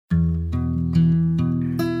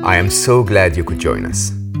I am so glad you could join us.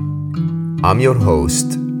 I'm your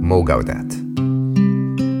host, Mo Gaudat.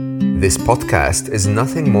 This podcast is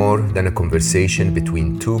nothing more than a conversation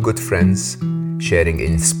between two good friends sharing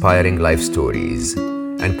inspiring life stories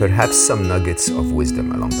and perhaps some nuggets of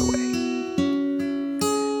wisdom along the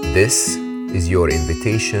way. This is your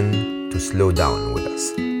invitation to slow down with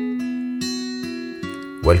us.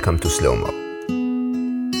 Welcome to Slow Mo.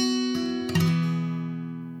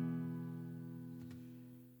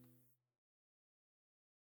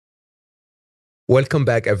 Welcome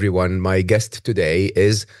back, everyone. My guest today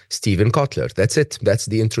is Stephen Kotler. That's it. That's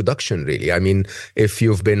the introduction, really. I mean, if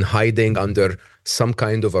you've been hiding under some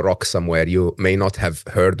kind of a rock somewhere, you may not have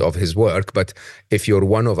heard of his work. But if you're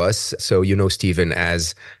one of us, so you know Stephen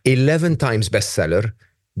as 11 times bestseller,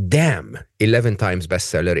 11 times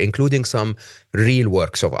bestseller, including some real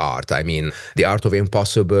works of art. I mean, The Art of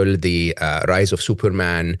Impossible, The Rise of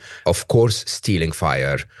Superman, of course, Stealing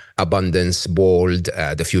Fire, Abundance, Bold,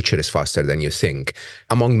 The Future is Faster Than You Think,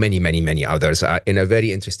 among many, many, many others. In a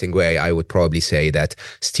very interesting way, I would probably say that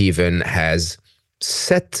Stephen has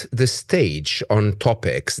set the stage on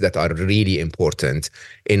topics that are really important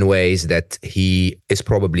in ways that he is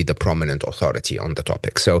probably the prominent authority on the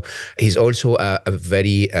topic. So he's also a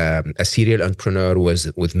serial entrepreneur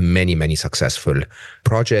with many, many successful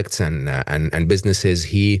projects and businesses.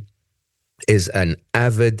 He is an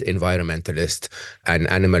avid environmentalist, an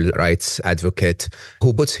animal rights advocate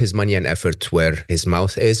who puts his money and effort where his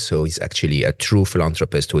mouth is. So he's actually a true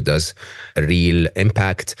philanthropist who does a real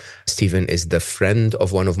impact. Stephen is the friend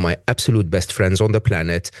of one of my absolute best friends on the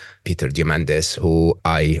planet, Peter Diamandis, who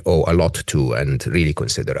I owe a lot to and really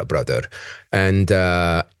consider a brother. And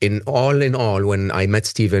in all, when I met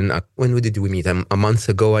Stephen, when did we meet? A month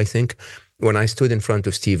ago, I think, when I stood in front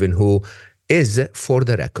of Stephen, who is, for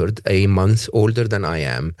the record, a month older than I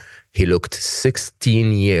am. He looked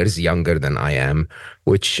 16 years younger than I am,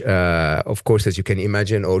 which, of course, as you can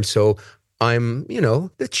imagine, also, I'm,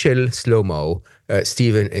 the chill, slow-mo.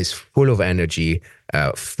 Stephen is full of energy,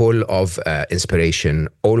 full of inspiration,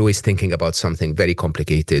 always thinking about something very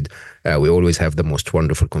complicated. We always have the most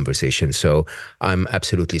wonderful conversation. So I'm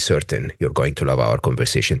absolutely certain you're going to love our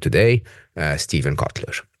conversation today, Stephen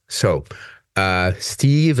Kotler. So,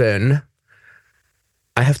 Stephen,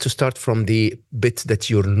 I have to start from the bit that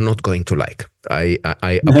you're not going to like. I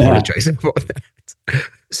apologize about that.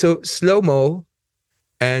 So slow-mo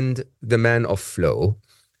and the man of flow.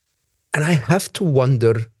 And I have to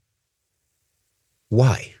wonder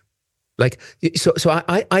why. So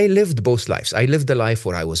I lived both lives. I lived a life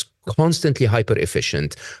where I was constantly hyper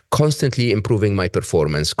efficient, constantly improving my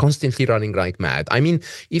performance, constantly running like mad. I mean,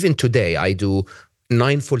 even today I do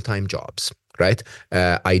 9 full-time jobs. Right?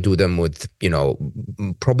 I do them with,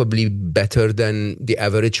 probably better than the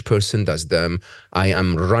average person does them. I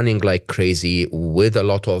am running like crazy with a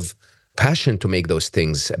lot of passion to make those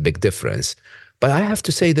things a big difference. But I have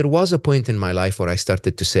to say there was a point in my life where I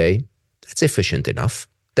started to say, that's efficient enough.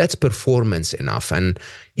 That's performance enough. And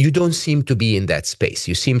you don't seem to be in that space.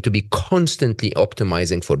 You seem to be constantly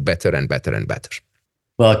optimizing for better and better and better.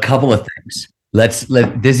 Well, a couple of things. This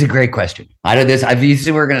is a great question. I know this.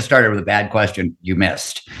 Obviously, we're going to start it with a bad question. You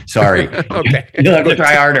missed. Sorry. Okay. You'll have to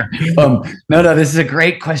try harder. No. This is a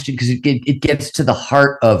great question because it gets to the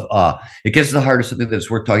heart of something that's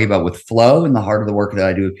worth talking about with flow and the heart of the work that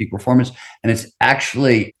I do with peak performance. And it's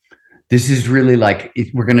actually, this is really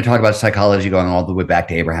we're going to talk about psychology going all the way back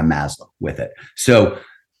to Abraham Maslow with it. So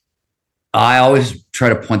I always try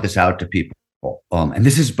to point this out to people. And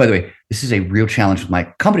this is, by the way, this is a real challenge with my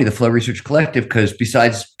company, the Flow Research Collective, because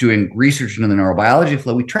besides doing research into the neurobiology of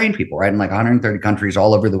flow, we train people, right? In 130 countries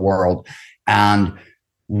all over the world. And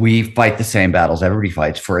we fight the same battles everybody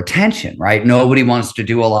fights for attention, right? Nobody wants to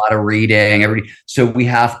do a lot of reading. So we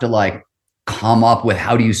have to come up with,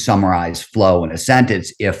 how do you summarize flow in a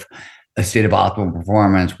sentence if a state of optimal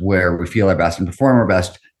performance where we feel our best and perform our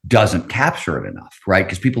best doesn't capture it enough, right?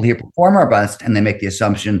 Because people hear perform our best and they make the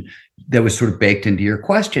assumption that was sort of baked into your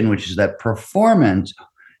question, which is that performance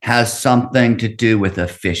has something to do with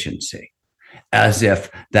efficiency, as if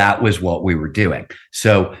that was what we were doing.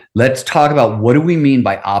 So let's talk about, what do we mean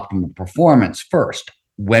by optimal performance first?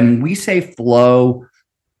 When we say flow,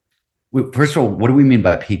 first of all, what do we mean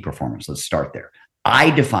by peak performance? Let's start there. I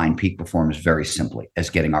define peak performance very simply as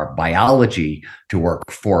getting our biology to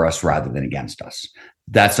work for us rather than against us.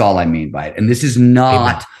 That's all I mean by it. And this is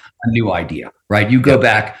not a new idea, right? You go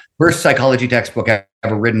back, first psychology textbook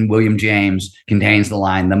ever written, William James, contains the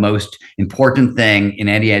line, the most important thing in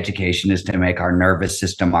any education is to make our nervous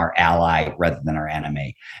system our ally rather than our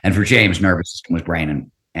enemy. And for James, nervous system was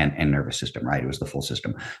brain and nervous system, right? It was the full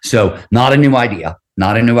system. So not a new idea.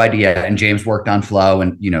 not a new idea. And James worked on flow,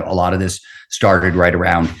 and a lot of this started right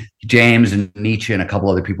around James and Nietzsche and a couple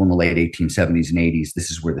other people in the late 1870s and 80s.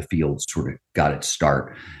 This is where the field sort of got its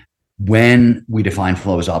start. When we define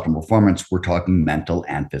flow as optimal performance, we're talking mental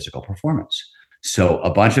and physical performance. So a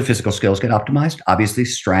bunch of physical skills get optimized, obviously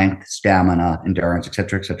strength, stamina, endurance, et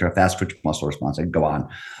cetera, fast twitch muscle response. I can go on,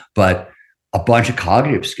 but a bunch of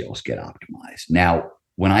cognitive skills get optimized. Now,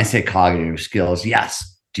 when I say cognitive skills, yes,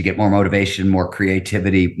 do you get more motivation, more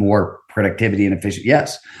creativity, more productivity and efficiency?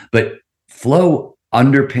 Yes, but flow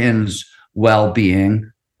underpins well-being,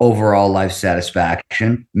 overall life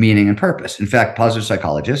satisfaction, meaning, and purpose. In fact, positive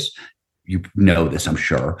psychologists, you know this, I'm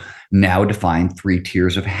sure, now define 3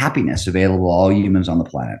 tiers of happiness available to all humans on the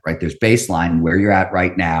planet, right? There's baseline, where you're at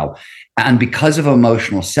right now. And because of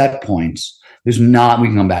emotional set points, we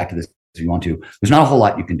can come back to this if you want to, there's not a whole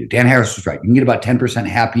lot you can do. Dan Harris was right. You can get about 10%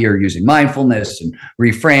 happier using mindfulness and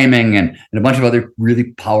reframing and a bunch of other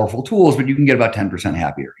really powerful tools, but you can get about 10%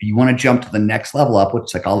 happier. You want to jump to the next level up, what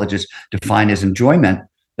psychologists define as enjoyment.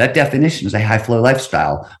 That definition is a high flow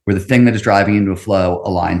lifestyle where the thing that is driving into a flow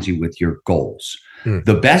aligns you with your goals.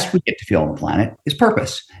 The best we get to feel on the planet is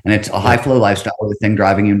purpose. And it's a high flow lifestyle where the thing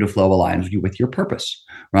driving you into flow aligns you with your purpose,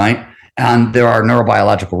 right? And there are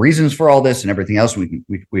neurobiological reasons for all this and everything else.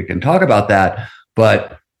 We can talk about that.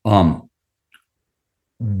 But think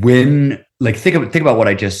about what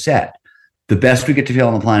I just said. The best we get to feel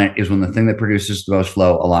on the planet is when the thing that produces the most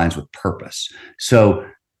flow aligns with purpose. So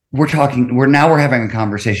we're having a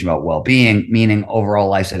conversation about well-being, meaning overall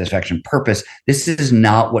life satisfaction, purpose. This is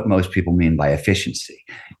not what most people mean by efficiency.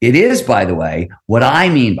 It is, by the way, what I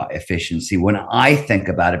mean by efficiency when I think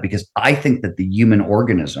about it, because I think that the human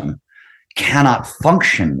organism cannot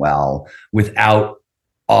function well without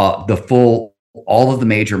all of the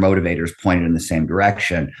major motivators pointed in the same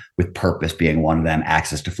direction, with purpose being one of them,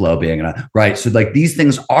 access to flow being right. So these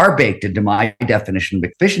things are baked into my definition of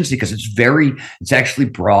efficiency because it's actually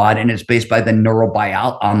broad and it's based on the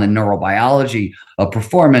neurobiology of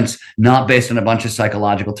performance, not based on a bunch of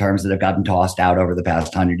psychological terms that have gotten tossed out over the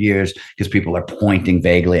past 100 years because people are pointing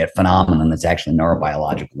vaguely at phenomenon that's actually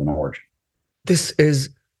neurobiological in origin. This is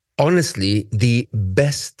honestly the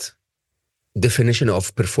best definition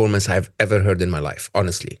of performance I've ever heard in my life,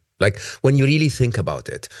 honestly. Like when you really think about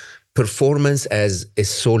it, performance as is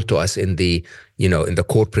sold to us in the, in the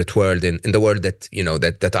corporate world, in the world that,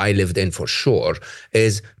 that I lived in for sure,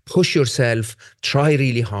 is push yourself, try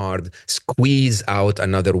really hard, squeeze out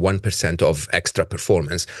another 1% of extra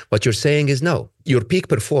performance. What you're saying is no, your peak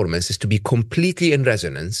performance is to be completely in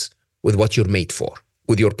resonance with what you're made for,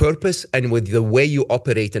 with your purpose and with the way you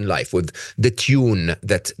operate in life, with the tune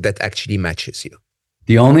that actually matches you.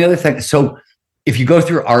 The only other thing, so if you go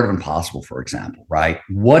through Art of Impossible, for example, right?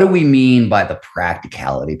 What do we mean by the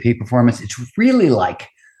practicality of peak performance? It's really like,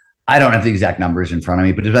 I don't have the exact numbers in front of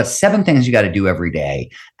me, but there's about 7 things you got to do every day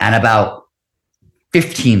and about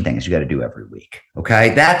 15 things you got to do every week.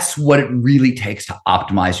 Okay. That's what it really takes to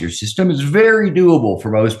optimize your system. It's very doable for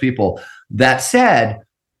most people. That said,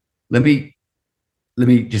 let me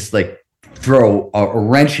just throw a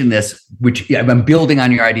wrench in this, which I'm building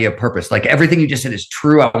on your idea of purpose. Like everything you just said is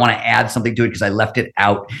true. I want to add something to it because I left it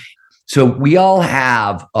out. So we all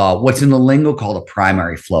have what's in the lingo called a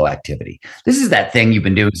primary flow activity. This is that thing you've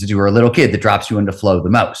been doing since you were a little kid that drops you into flow the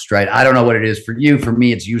most, right? I don't know what it is for you. For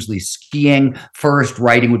me, it's usually skiing first.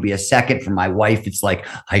 Writing would be a second. For my wife, it's like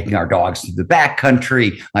hiking our dogs through the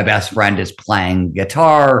backcountry. My best friend is playing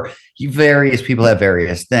guitar. Various people have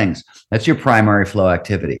various things. That's your primary flow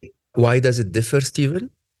activity. Why does it differ, Stephen?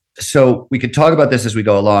 So we could talk about this as we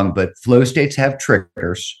go along, but flow states have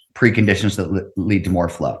triggers, preconditions that lead to more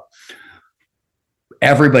flow.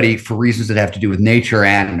 Everybody, for reasons that have to do with nature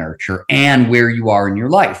and nurture and where you are in your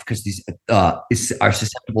life, because these are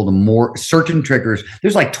susceptible to more certain triggers.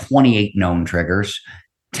 There's like 28 known triggers,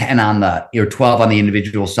 10 on the, 12 on the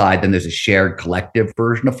individual side. Then there's a shared collective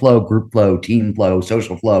version of flow, group flow, team flow,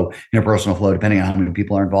 social flow, interpersonal flow, depending on how many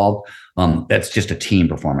people are involved. That's just a team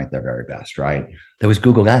performing at their very best, right? That was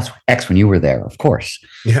Google X when you were there, of course.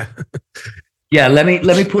 Yeah. Yeah, let me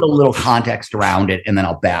put a little context around it, and then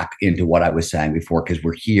I'll back into what I was saying before, because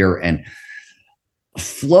we're here and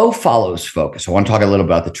flow follows focus. I want to talk a little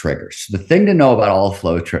about the triggers. The thing to know about all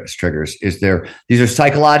flow triggers is these are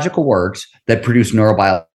psychological words that produce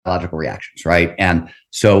neurobiological reactions, right? And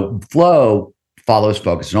so flow follows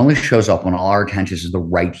focus. It only shows up when all our attention is the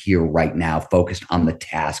right here, right now, focused on the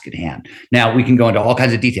task at hand. Now, we can go into all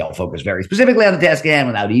kinds of detail, focus very specifically on the task at hand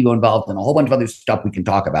without ego involved and a whole bunch of other stuff we can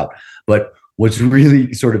talk about. But what's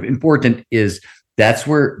really sort of important is that's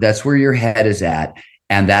where your head is at.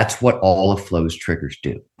 And that's what all of flow's triggers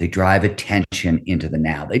do. They drive attention into the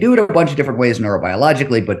now. They do it a bunch of different ways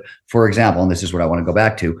neurobiologically, but for example, and this is what I want to go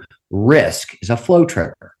back to, risk is a flow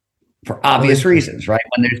trigger for obvious reasons, right?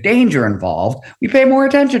 When there's danger involved, we pay more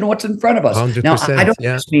attention to what's in front of us. 100%, now, I don't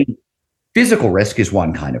just mean physical risk is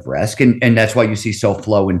one kind of risk, and that's why you see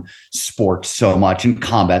flow in sports so much, in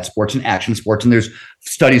combat sports and action sports, and there's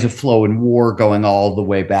studies of flow in war going all the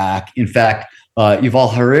way back. In fact,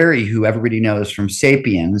 Yuval Harari, who everybody knows from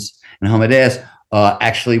 *Sapiens* and *Homo Deus*,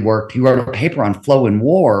 actually he wrote a paper on flow in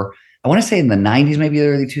war. I want to say in the 90s, maybe the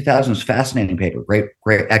early 2000s. Fascinating paper. Great,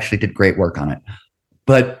 actually did great work on it.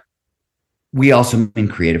 But we also mean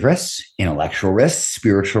creative risks, intellectual risks,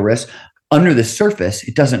 spiritual risks. Under the surface,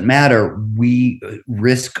 it doesn't matter.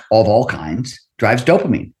 Risk of all kinds drives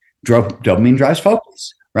dopamine. Dopamine drives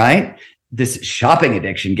focus, right? This shopping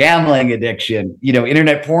addiction, gambling addiction,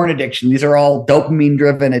 internet porn addiction, these are all dopamine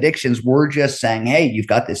driven addictions. We're just saying, hey, you've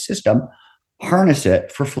got this system, harness it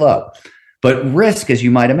for flow. But risk, as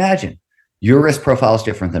you might imagine, your risk profile is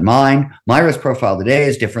different than mine. My risk profile today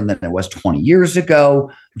is different than it was 20 years ago,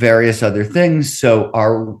 various other things. So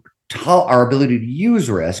our ability to use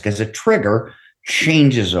risk as a trigger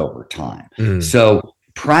changes over time. So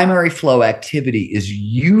primary flow activity is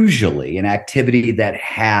usually an activity that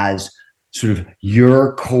has sort of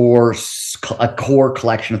a core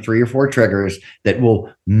collection of 3 or 4 triggers that will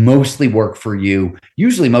mostly work for you.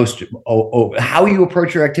 Usually how you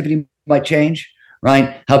approach your activity might change,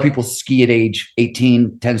 right? How people ski at age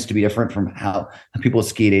 18 tends to be different from how people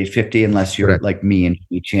ski at age 50, unless you're like me and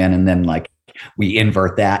Chan, and then we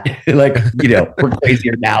invert that. We're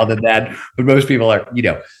crazier now than that, but most people are,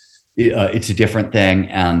 it's a different thing.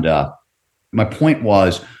 And my point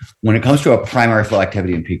was, when it comes to a primary flow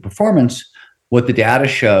activity and peak performance, what the data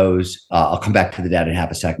shows, I'll come back to the data in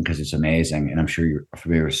half a second because it's amazing, and I'm sure you're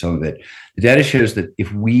familiar with some of it. The data shows that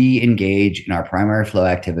if we engage in our primary flow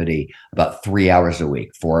activity about 3 hours a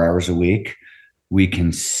week, 4 hours a week, we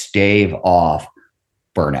can stave off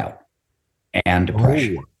burnout and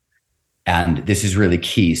depression. Oh. And this is really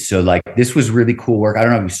key. So this was really cool work. I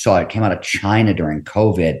don't know if you saw it. It came out of China during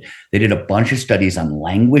COVID. They did a bunch of studies on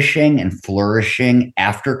languishing and flourishing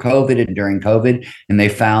after COVID and during COVID. And they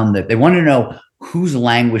found that they wanted to know who's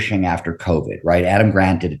languishing after COVID, right? Adam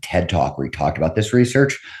Grant did a TED Talk where he talked about this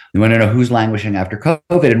research. They wanted to know who's languishing after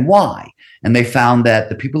COVID and why. And they found that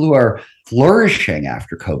the people who are flourishing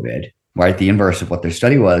after COVID, right, the inverse of what their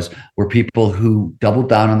study was, were people who doubled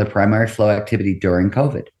down on their primary flow activity during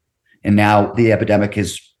COVID. And now the epidemic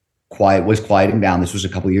was quieting down. This was a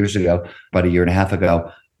couple of years ago, about a year and a half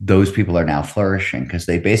ago. Those people are now flourishing because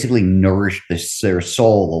they basically nourished their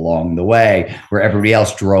soul along the way, where everybody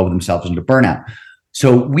else drove themselves into burnout.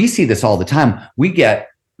 So we see this all the time. We get,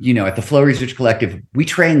 at the Flow Research Collective, we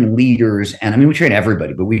train leaders, and we train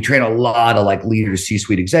everybody, but we train a lot of leaders,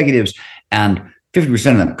 C-suite executives, and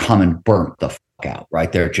 50% of them come and burnt the out,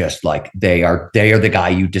 right? They're just they are the guy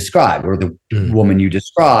you described or the woman you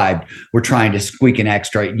described. We're trying to squeak an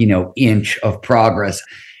extra, inch of progress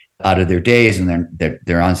out of their days, and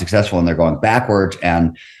they're unsuccessful and they're going backwards.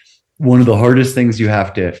 And one of the hardest things you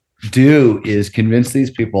have to do is convince these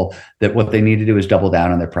people that what they need to do is double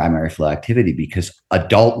down on their primary flow activity, because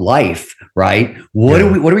adult life, right? What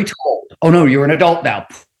are we told? Oh no, you're an adult now.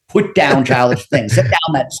 Put down childish things. Set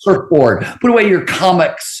down that surfboard. Put away your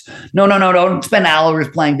comics. No. Don't spend hours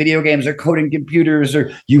playing video games or coding computers.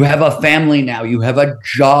 Or you have a family now. You have a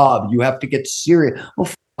job. You have to get serious.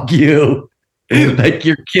 Well, fuck you.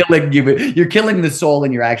 You're killing the soul,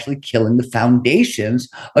 and you're actually killing the foundations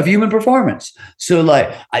of human performance. So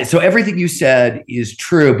so everything you said is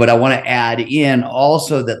true, but I want to add in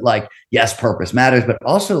also that yes, purpose matters, but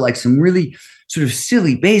also some really sort of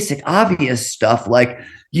silly, basic, obvious stuff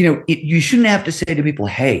you shouldn't have to say to people,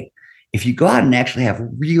 hey, if you go out and actually have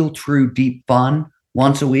real, true, deep fun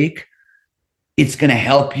once a week, it's going to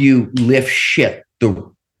help you lift shit the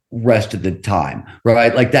rest of the time,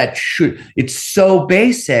 right? It's so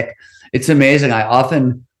basic. It's amazing. I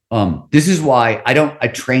often, this is why I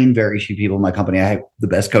train very few people in my company. I have the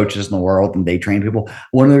best coaches in the world and they train people.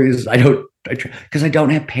 One of the reasons because I don't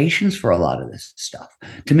have patience for a lot of this stuff.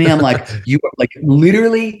 To me, I'm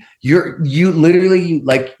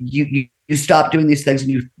you stop doing these things and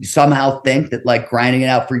you somehow think that grinding it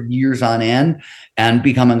out for years on end and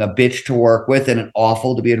becoming a bitch to work with and an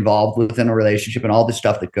awful to be involved with in a relationship and all the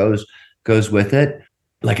stuff that goes with it.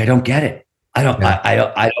 I don't get it. I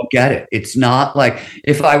don't get it. It's not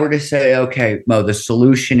if I were to say, okay, Mo, the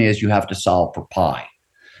solution is you have to solve for pi.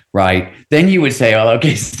 Right. Then you would say, oh,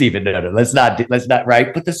 okay, Stephen, no, let's not,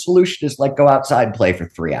 right. But the solution is go outside and play for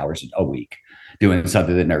 3 hours a week, doing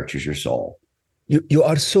something that nurtures your soul. You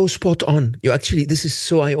are so spot on. You actually, this is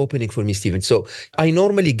so eye-opening for me, Stephen. So I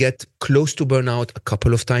normally get close to burnout a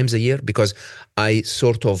couple of times a year because I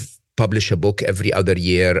sort of publish a book every other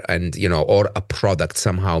year and, or a product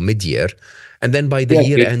somehow mid-year. And then by the Yeah,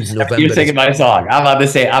 year end, you're November is, singing my song. I'm about to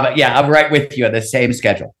say, I'm right with you on the same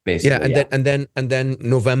schedule, yeah. basically. And Yeah. then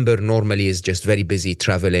November normally is just very busy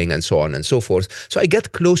traveling and so on and so forth. So I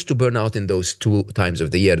get close to burnout in those two times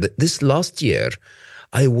of the year. This last year,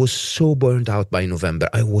 I was so burnt out by November.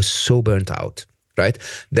 I was so burnt out, right?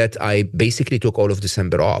 That I basically took all of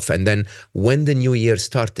December off. And then when the new year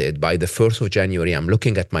started, by the 1st of January, I'm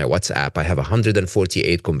looking at my WhatsApp. I have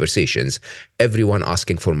 148 conversations, everyone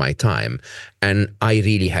asking for my time. And I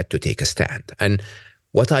really had to take a stand. And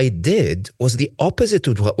what I did was the opposite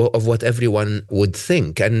of what everyone would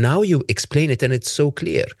think. And now you explain it and it's so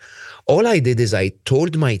clear. All I did is I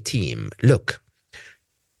told my team, look,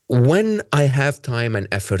 when I have time and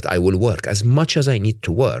effort, I will work as much as I need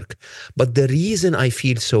to work. But the reason I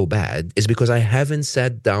feel so bad is because I haven't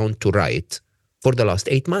sat down to write for the last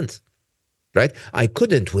 8 months, right? I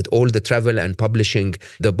couldn't with all the travel and publishing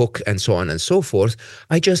the book and so on and so forth.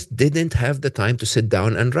 I just didn't have the time to sit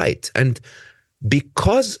down and write. And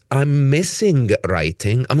because I'm missing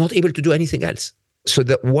writing, I'm not able to do anything else. So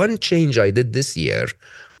the one change I did this year,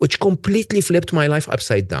 which completely flipped my life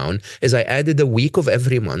upside down, is I added a week of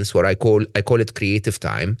every month where I call it creative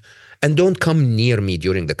time. And don't come near me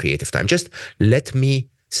during the creative time. Just let me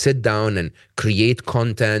sit down and create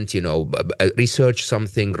content, research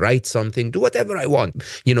something, write something, do whatever I want,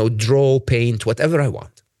 draw, paint, whatever I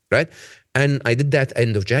want, right? And I did that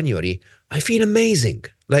end of January. I feel amazing.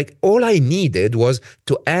 Like all I needed was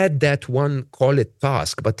to add that one, call it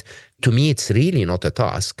task. But to me, it's really not a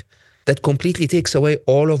task. That completely takes away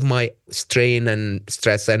all of my strain and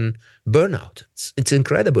stress and burnout. It's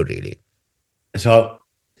incredible, really. So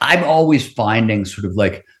I'm always finding sort of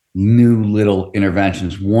like new little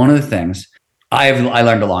interventions. One of the things I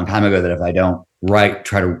learned a long time ago that if I don't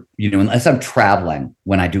try to, unless I'm traveling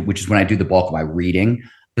which is when I do the bulk of my reading,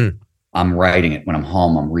 I'm writing it. When I'm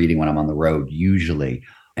home, I'm reading. When I'm on the road, usually.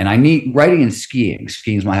 And I need writing and skiing.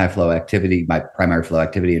 Skiing is my high flow activity, my primary flow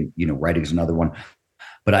activity, and writing is another one.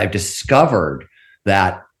 But I've discovered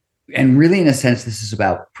that, and really in a sense, this is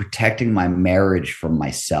about protecting my marriage from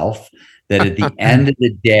myself, that at the end of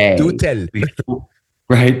the day, do tell.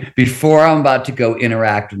 Before I'm about to go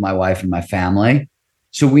interact with my wife and my family.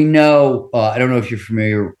 So we know, I don't know if you're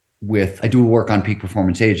familiar with, I do work on peak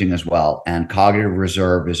performance aging as well. And cognitive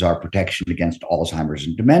reserve is our protection against Alzheimer's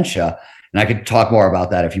and dementia. And I could talk more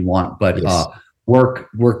about that if you want, but yes. Work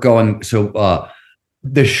going. So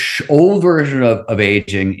the old version of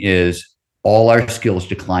aging is all our skills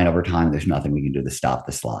decline over time. There's nothing we can do to stop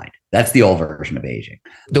the slide. That's the old version of aging.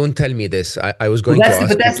 Don't tell me this. I was going to ask.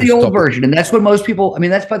 But that's the old version. And that's what most people,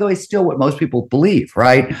 that's, by the way, still what most people believe,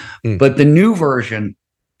 right? But the new version,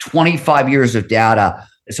 25 years of data.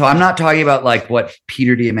 So I'm not talking about like what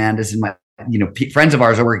Peter Diamandis and my friends of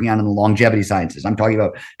ours are working on in the longevity sciences. I'm talking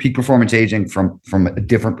about peak performance aging from a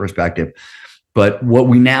different perspective. But what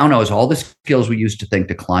we now know is all the skills we used to think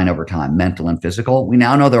decline over time, mental and physical, we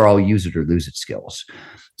now know they're all use it or lose it skills.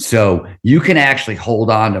 So you can actually hold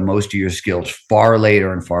on to most of your skills far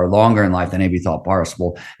later and far longer in life than maybe thought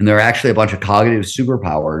possible. And there are actually a bunch of cognitive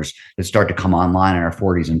superpowers that start to come online in our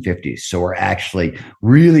 40s and 50s. So we're actually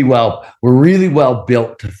really well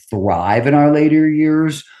built to thrive in our later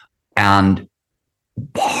years. And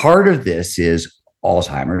part of this is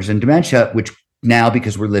Alzheimer's and dementia, which now,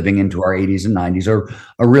 because we're living into our 80s and 90s,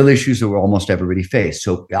 are real issues that almost everybody face.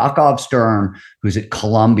 So Yakov Stern, who's at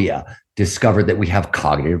Columbia, discovered that we have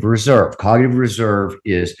cognitive reserve. Cognitive reserve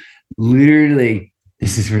is literally,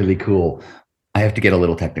 this is really cool. I have to get a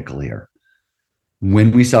little technical here. When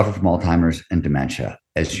we suffer from Alzheimer's and dementia,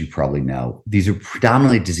 as you probably know, these are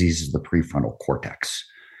predominantly diseases of the prefrontal cortex.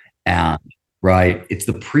 And it's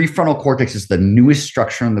the prefrontal cortex is the newest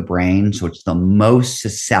structure in the brain. So it's the most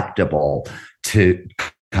susceptible to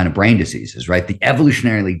kind of brain diseases, right? The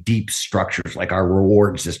evolutionarily deep structures like our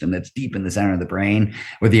reward system that's deep in the center of the brain,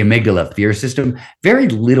 or the amygdala fear system, very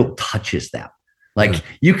little touches them. Like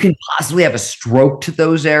you can possibly have a stroke to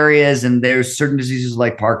those areas, and there's certain diseases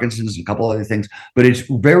like Parkinson's and a couple other things, but it's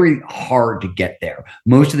very hard to get there.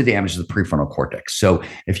 Most of the damage is the prefrontal cortex. So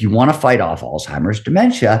if you want to fight off Alzheimer's,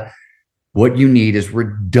 dementia, what you need is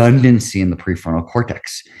redundancy in the prefrontal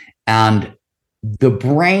cortex. And the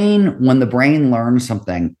brain, when the brain learns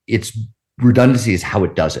something, its redundancy is how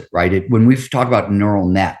it does it, right? When we've talked about neural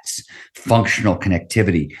nets, functional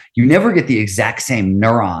connectivity, you never get the exact same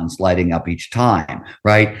neurons lighting up each time,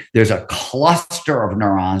 right? There's a cluster of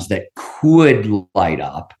neurons that could light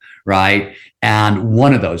up, right? And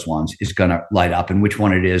one of those ones is going to light up. And which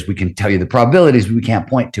one it is, we can tell you the probabilities, but we can't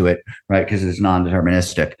point to it, right? Because it's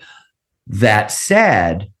non-deterministic. That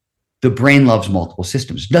said, the brain loves multiple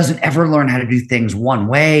systems. It doesn't ever learn how to do things one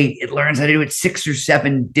way. It learns how to do it 6 or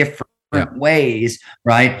 7 different ways,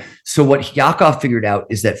 right? So what Yakov figured out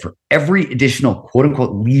is that for every additional quote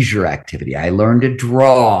unquote leisure activity, I learn to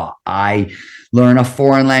draw, I learn a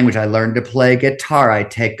foreign language, I learn to play guitar, I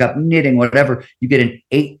take up knitting, whatever, you get an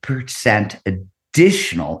 8%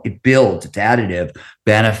 additional, it builds, it's additive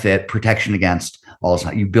benefit, protection against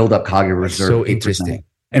Alzheimer's. You build up cognitive reserve. So 8%. interesting.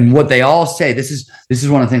 And what they all say, this is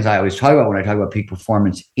one of the things I always talk about when I talk about peak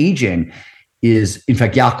performance aging is, in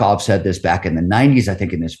fact, Yakov said this back in the 90s, I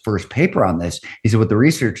think in his first paper on this. He said, what the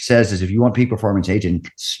research says is if you want peak performance aging,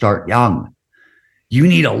 start young. You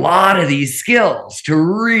need a lot of these skills to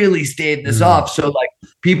really stave this off. So like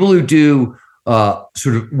people who do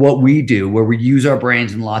sort of what we do, where we use our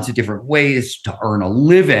brains in lots of different ways to earn a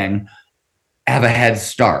living, have a head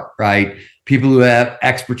start, right? People who have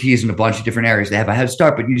expertise in a bunch of different areas, they have a head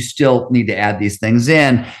start, but you still need to add these things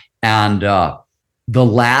in. And the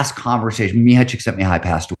last conversation, Mihai Csikszentmihalyi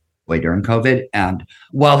passed away during COVID. And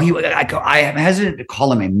while I am hesitant to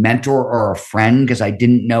call him a mentor or a friend because I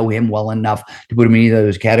didn't know him well enough to put him in either of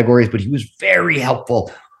those categories, but he was very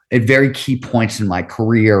helpful at very key points in my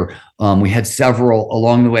career. We had several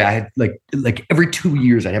along the way. I had like every 2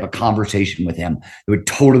 years, I'd have a conversation with him that would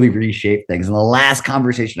totally reshape things. And the last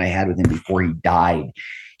conversation I had with him before he died,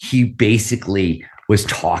 he basically was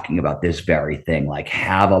talking about this very thing, like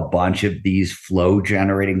have a bunch of these flow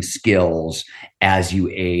generating skills as you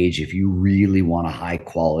age, if you really want a high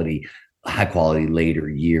quality later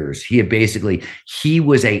years. He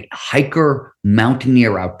was a hiker,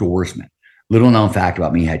 mountaineer, outdoorsman. Little known fact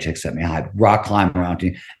about Mihai Csikszentmihalyi, rock climber,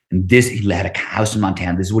 mountain. And he had a house in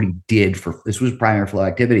Montana. This is what he did this was primary flow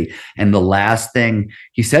activity. And the last thing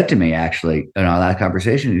he said to me, actually, in our last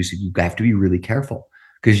conversation, he said, you have to be really careful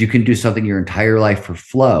because you can do something your entire life for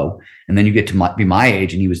flow. And then you get to be my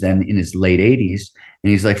age. And he was then in his late 80s.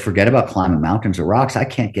 And he's like, forget about climbing mountains or rocks. I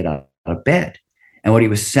can't get out of bed. And what he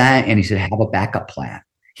was saying, and he said, have a backup plan.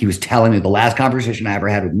 He was telling me the last conversation I ever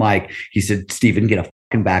had with Mike, he said, Stephen, get a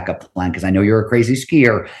backup plan because I know you're a crazy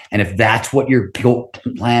skier. And if that's what your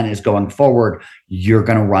plan is going forward, you're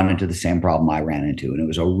going to run into the same problem I ran into. And it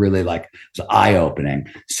was it was eye-opening.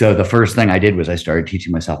 So the first thing I did was I started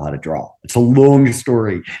teaching myself how to draw. It's a long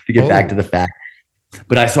story to get back to the fact.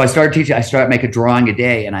 But I started teaching, I started make a drawing a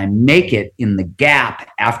day and I make it in the gap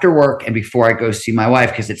after work and before I go see my wife,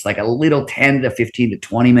 because it's like a little 10 to 15 to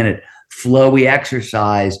 20 minute flowy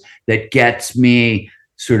exercise that gets me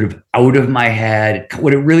sort of out of my head.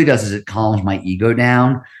 What it really does is it calms my ego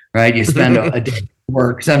down, right? You spend a day at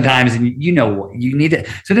work sometimes and you need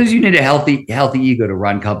a healthy ego to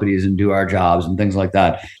run companies and do our jobs and things like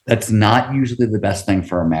that. That's not usually the best thing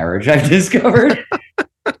for a marriage, I've discovered.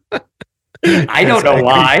 I don't know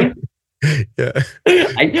why. Yeah.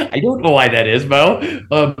 I don't know why that is, Mo.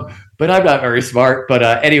 But I'm not very smart. But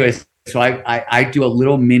anyways, so I do a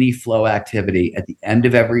little mini flow activity at the end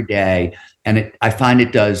of every day. And I find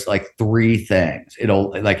it does like 3 things.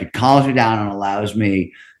 It calms me down and allows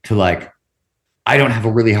me to I don't have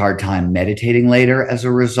a really hard time meditating later as a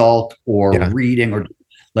result or reading or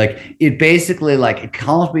it basically it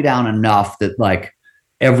calms me down enough that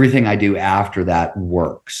everything I do after that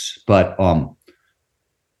works. But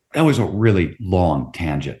that was a really long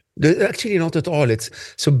tangent. Actually, not at all.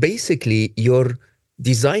 So basically you're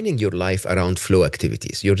designing your life around flow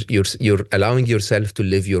activities. You're allowing yourself to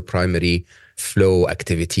live your primary flow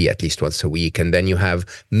activity at least once a week, and then you have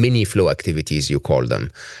mini flow activities, you call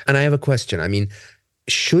them. And I have a question. I mean,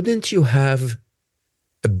 shouldn't you have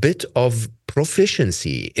a bit of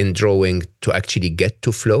proficiency in drawing to actually get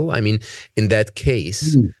to flow? I mean, in that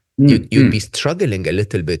case, you'd be struggling a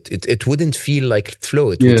little bit. It wouldn't feel like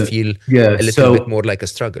flow. It would feel a little bit more like a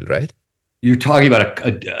struggle, right? You're talking about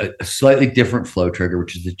a slightly different flow trigger,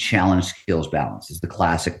 which is the challenge skills balance. It's the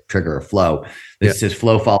classic trigger of flow. This says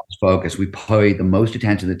flow follows focus. We pay the most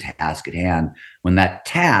attention to the task at hand. When that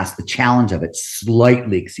task, the challenge of it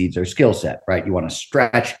slightly exceeds our skill set, right? You want to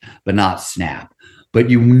stretch, but not snap. But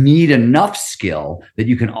you need enough skill that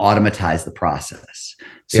you can automatize the process.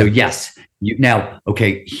 So yes,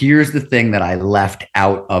 here's the thing that I left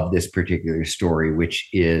out of this particular story, which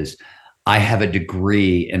is I have a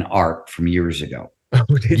degree in art from years ago. Oh,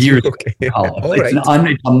 years okay. ago.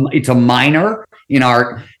 It's a minor in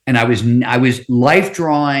art, and I was life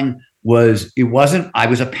drawing. I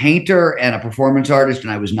was a painter and a performance artist,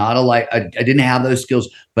 and I was not I didn't have those skills,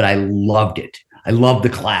 but I loved it. I loved the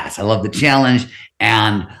class. I loved the challenge,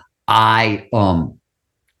 and I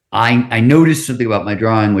I noticed something about my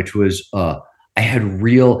drawing, which was I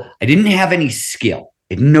didn't have any skill.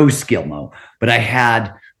 I had no skill, Mo, but I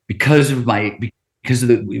had, because of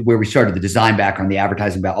where we started, the design background, the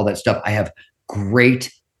advertising background, all that stuff, I have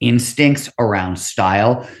great instincts around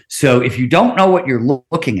style. So if you don't know what you're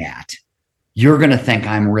looking at, you're going to think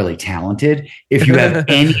I'm really talented. If you have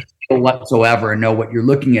any skill whatsoever and know what you're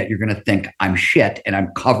looking at, you're going to think I'm shit and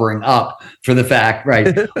I'm covering up for the fact,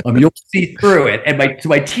 right? You'll see through it. And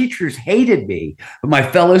my teachers hated me, but my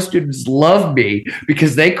fellow students loved me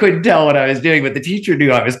because they couldn't tell what I was doing. But the teacher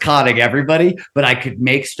knew I was conning everybody, but I could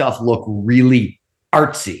make stuff look really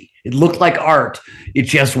artsy. It looked like art. It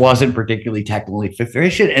just wasn't particularly technically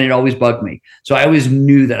proficient, and it always bugged me. So I always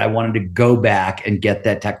knew that I wanted to go back and get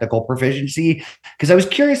that technical proficiency because I was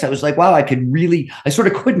curious. I was like, wow, I sort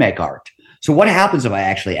of could make art. So what happens if I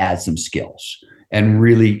actually add some skills and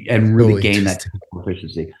really gain that technical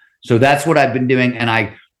proficiency? So that's what I've been doing.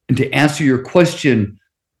 And to answer your question,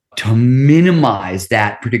 to minimize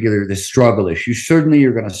the struggle issue, certainly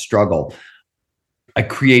you're going to struggle. I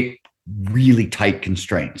create really tight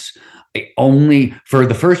constraints. For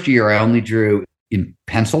the first year, I only drew in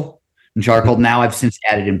pencil and charcoal. Now I've since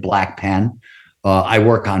added in black pen. I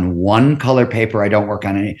work on one color paper. I don't work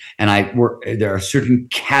on any. And there are certain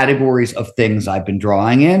categories of things I've been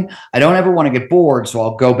drawing in. I don't ever want to get bored, so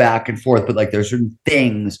I'll go back and forth. But like, there's certain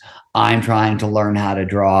things I'm trying to learn how to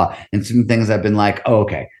draw, and certain things I've been like, oh,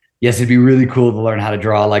 okay, yes, it'd be really cool to learn how to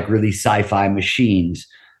draw like really sci-fi machines.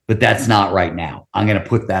 But that's not right now. I'm going to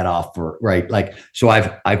put that off so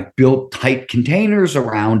I've built tight containers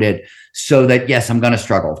around it so that, yes, I'm going to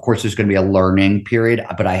struggle. Of course, there's going to be a learning period,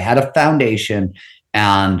 but I had a foundation.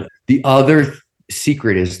 And the other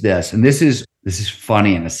secret is this, and this is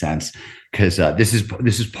funny in a sense, because this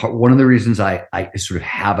is one of the reasons I sort of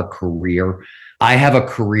have a career. I have a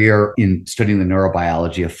career in studying the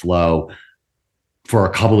neurobiology of flow for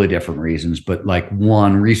a couple of different reasons, but like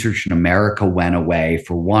one, research in America went away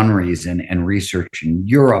for one reason, and research in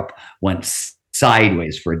Europe went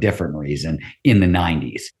sideways for a different reason in the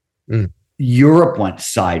 90s. Europe went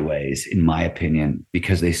sideways, in my opinion,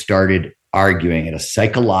 because they started arguing at a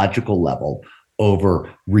psychological level over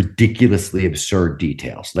ridiculously absurd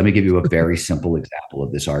details. Let me give you a very simple example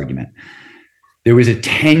of this argument. There was a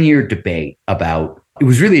 10-year debate it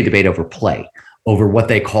was really a debate over play, over what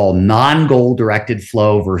they call non-goal directed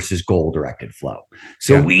flow versus goal directed flow.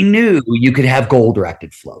 So we knew you could have goal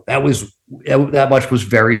directed flow. That much was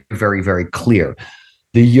very, very, very clear.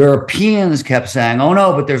 The Europeans kept saying, oh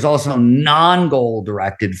no, but there's also non-goal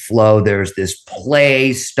directed flow. There's this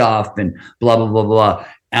play stuff and blah, blah, blah, blah.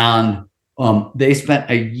 And they spent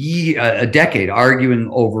a decade arguing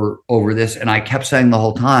over this. And I kept saying the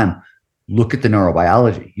whole time, look at the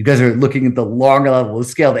neurobiology. You guys are looking at the longer level of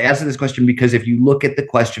scale to answer this question, because if you look at the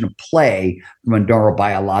question of play from a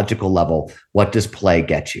neurobiological level, what does play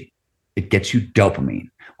get you? It gets you dopamine.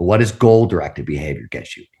 Well, what does goal-directed behavior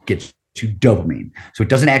get you? It gets you dopamine. So it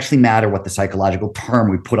doesn't actually matter what the psychological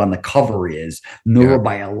term we put on the cover is.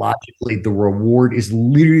 Neurobiologically, the reward is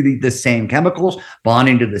literally the same chemicals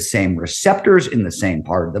bonding to the same receptors in the same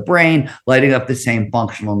part of the brain, lighting up the same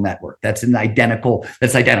functional network. That's identical,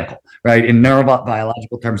 right? In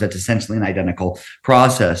neurobiological terms, that's essentially an identical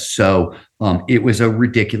process. So it was a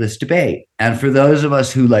ridiculous debate. And for those of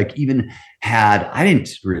us who I didn't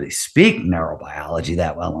really speak neurobiology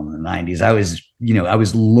that well in the 90s. I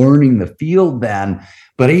was learning the field then,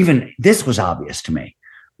 but even this was obvious to me.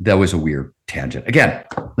 That was a weird tangent. Again,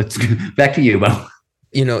 let's go back to you, Bo.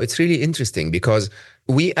 It's really interesting because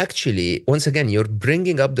we actually, once again, you're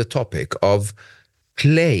bringing up the topic of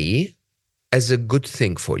play as a good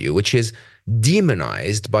thing for you, which is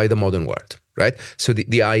demonized by the modern world, right? So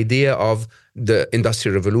the idea of the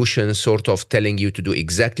Industrial Revolution sort of telling you to do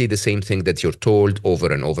exactly the same thing that you're told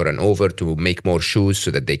over and over and over to make more shoes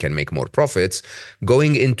so that they can make more profits,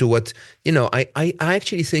 going into what, I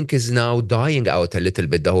actually think is now dying out a little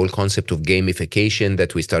bit, the whole concept of gamification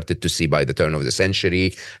that we started to see by the turn of the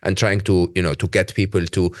century, and trying to get people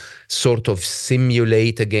to sort of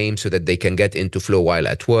simulate a game so that they can get into flow while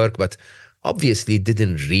at work. But obviously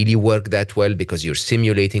didn't really work that well because you're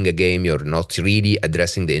simulating a game. You're not really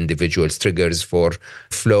addressing the individual's triggers for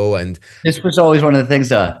flow. And this was always one of the things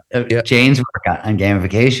Jane's work on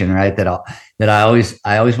gamification, right? That I always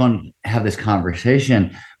want to have this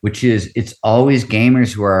conversation, which is it's always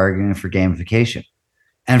gamers who are arguing for gamification.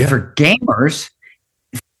 And for gamers,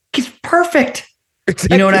 it's perfect.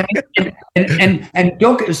 Exactly. You know what I mean? And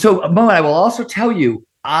don't, so Mo, I will also tell you,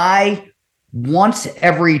 once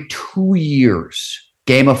every 2 years,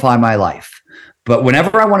 gamify my life. But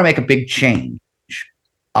whenever I want to make a big change,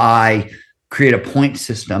 I create a point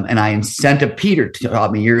system, and I incentive. Peter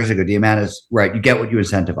taught me years ago, the amount is right. You get what you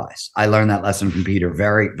incentivize. I learned that lesson from Peter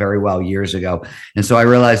very, very well years ago. And so I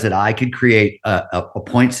realized that I could create a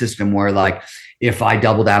point system where, like, if I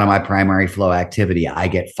double down on my primary flow activity, I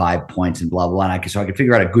get 5 points and blah, blah, blah. So I could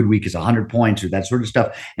figure out a good week is 100 points or that sort of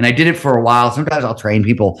stuff. And I did it for a while. Sometimes I'll train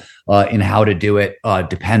people in how to do it,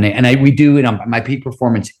 depending. And we do it on my peak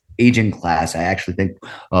performance aging class. I actually think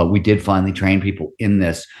we did finally train people in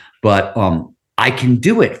this. But I can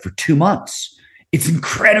do it for 2 months. It's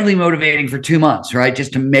incredibly motivating for 2 months, right?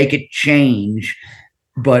 Just to make it change.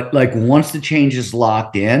 But like once the change is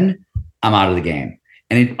locked in, I'm out of the game.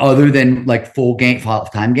 And other than like full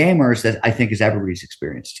time gamers, that I think is everybody's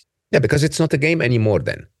experienced. Yeah, because it's not a game anymore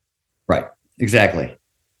then. Right. Exactly.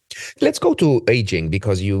 Let's go to aging,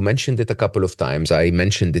 because you mentioned it a couple of times. I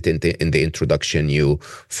mentioned it in the introduction, you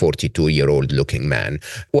 42-year-old looking man.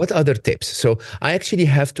 What other tips? So I actually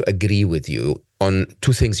have to agree with you on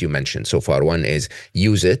two things you mentioned so far. One is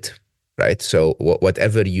use it, right? So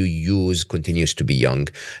whatever you use continues to be young.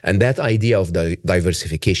 And that idea of the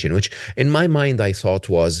diversification, which in my mind I thought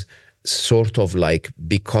was sort of like,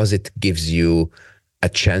 because it gives you a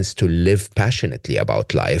chance to live passionately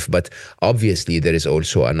about life. But obviously there is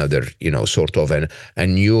also another, sort of a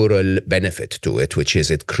neural benefit to it, which is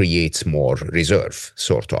it creates more reserve,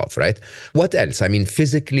 sort of, right? What else? I mean,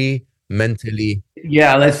 physically, mentally.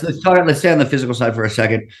 Yeah, let's stay on the physical side for a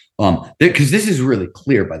second. Because this is really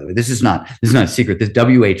clear, by the way. This is not a secret. This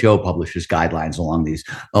WHO publishes guidelines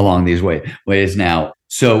along these ways now.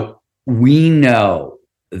 So we know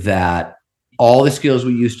that all the skills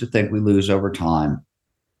we used to think we lose over time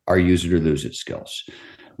are use it or lose it skills,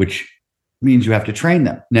 which means you have to train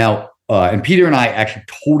them. Now, and Peter and I actually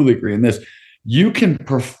totally agree on this. You can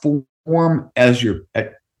perform at your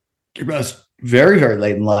best very, very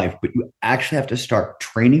late in life, but you actually have to start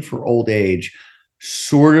training for old age,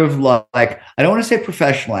 sort of like, I don't want to say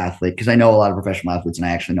professional athlete, because I know a lot of professional athletes and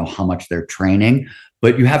I actually know how much they're training,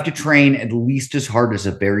 but you have to train at least as hard as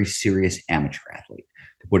a very serious amateur athlete,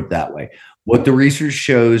 to put it that way. What the research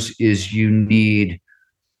shows is you need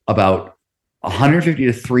about 150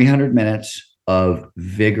 to 300 minutes of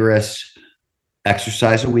vigorous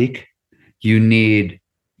exercise a week. You need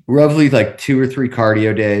roughly like 2 or 3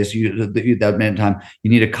 cardio days. That minute time. You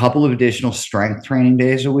need a couple of additional strength training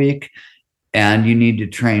days a week, and you need to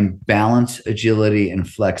train balance, agility, and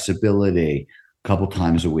flexibility a couple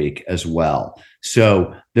times a week as well.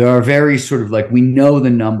 So there are very sort of like, we know the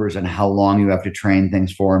numbers on how long you have to train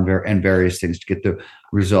things for and various things to get the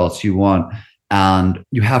results you want. And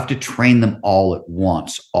you have to train them all at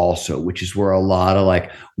once also, which is where a lot of like,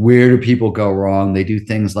 where do people go wrong? They do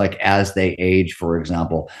things like, as they age, for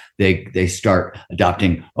example, they start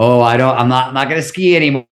adopting, I'm not going to ski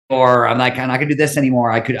anymore. I'm not going to do this anymore.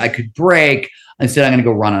 I could break. Instead, I'm going to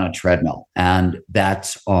go run on a treadmill. And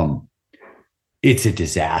that's, it's a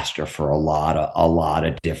disaster for a lot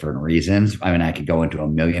of different reasons. I mean, I could go into a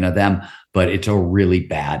million of them, but it's a really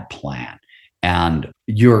bad plan. And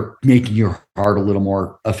you're making your heart a little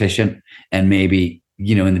more efficient. And maybe,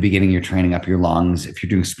 in the beginning, you're training up your lungs. If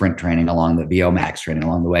you're doing sprint training along the VO max training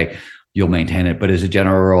along the way, you'll maintain it. But as a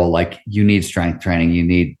general rule, like, you need strength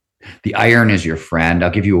training. The iron is your friend.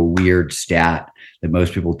 I'll give you a weird stat that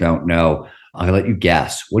most people don't know. I'll let you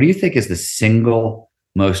guess. What do you think is the single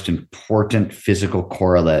most important physical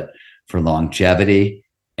correlate for longevity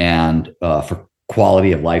and for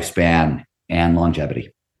quality of lifespan and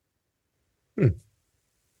longevity?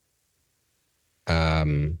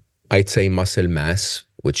 I'd say muscle mass,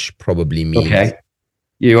 which probably means... Okay.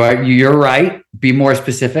 You're right. Be more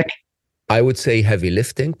specific. I would say heavy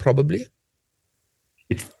lifting, probably.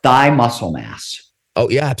 It's thigh muscle mass. Oh,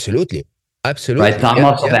 yeah, absolutely. Right? Thigh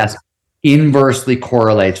muscle mass inversely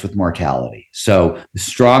correlates with mortality. So the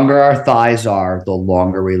stronger our thighs are, the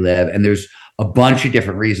longer we live. And there's a bunch of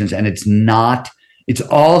different reasons. And it's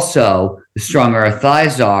also, the stronger our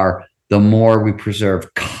thighs are, the more we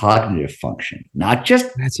preserve cognitive function, not just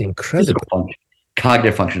that's incredible function,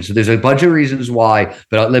 cognitive function. So there's a bunch of reasons why,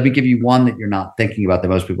 but let me give you one that you're not thinking about, that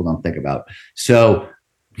most people don't think about. So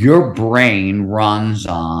your brain runs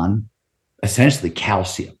on essentially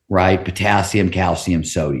calcium, right? Potassium, calcium,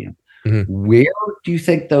 sodium. Mm-hmm. Where do you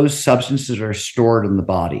think those substances are stored in the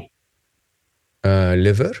body?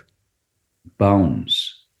 Liver?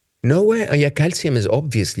 Bones. No way. Oh, yeah, calcium is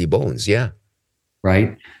obviously bones, yeah.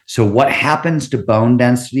 Right? So what happens to bone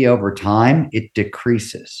density over time? It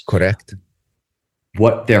decreases. Correct.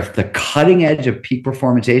 The cutting edge of peak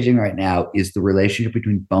performance aging right now is the relationship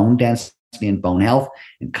between bone density and bone health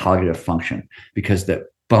and cognitive function, because the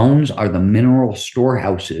bones are the mineral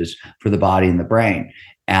storehouses for the body and the brain.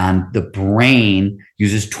 And the brain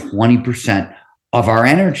uses 20% of our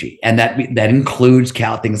energy. And that includes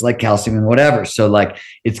things like calcium and whatever. So like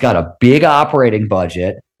it's got a big operating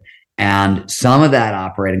budget. And some of that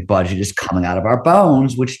operating budget is coming out of our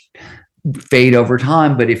bones, which fade over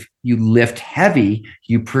time. But if you lift heavy,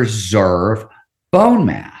 you preserve bone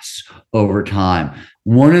mass over time.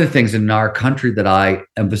 One of the things in our country that I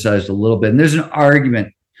emphasized a little bit, and there's an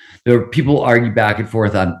argument, people argue back and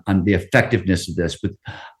forth on the effectiveness of this, but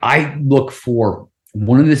I look for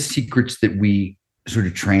one of the secrets that we sort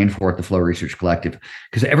of train for at the Flow Research Collective,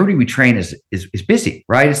 because everybody we train is busy,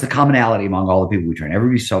 right? It's the commonality among all the people we train.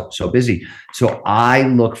 Everybody's so busy. So I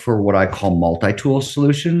look for what I call multi-tool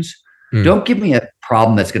solutions. Don't give me a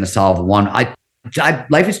problem that's going to solve one.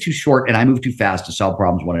 Life is too short and I move too fast to solve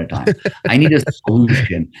problems one at a time. I need a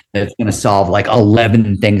solution that's going to solve like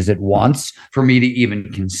 11 things at once for me to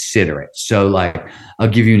even consider it. So like, I'll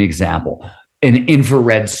give you an example. An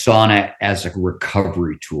infrared sauna as a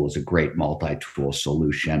recovery tool is a great multi-tool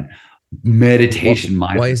solution. Meditation.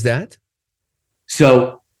 Why is that?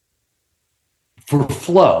 So for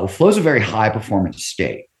flow is a very high performance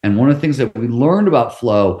state. And one of the things that we learned about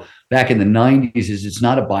flow back in the 90s is it's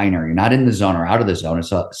not a binary. You're not in the zone or out of the zone.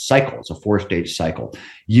 It's a cycle. It's a 4-stage cycle.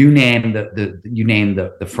 You named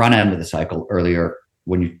the front end of the cycle earlier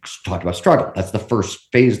when you talked about struggle. That's the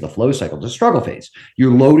first phase of the flow cycle, the struggle phase.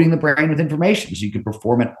 You're loading the brain with information so you can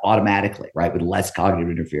perform it automatically, right, with less cognitive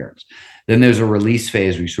interference. Then there's a release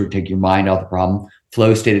phase where you sort of take your mind off the problem,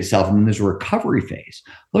 flow state itself, and then there's a recovery phase.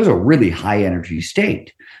 Those are a really high energy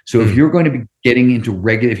state. So if you're going to be getting into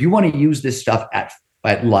regular, if you want to use this stuff at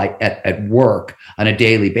work on a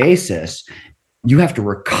daily basis, you have to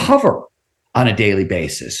recover on a daily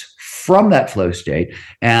basis from that flow state.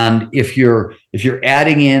 And if you're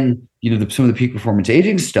adding in, some of the peak performance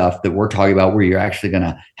aging stuff that we're talking about, where you're actually going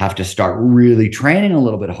to have to start really training a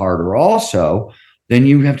little bit harder also, then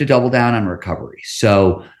you have to double down on recovery.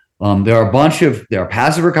 So there are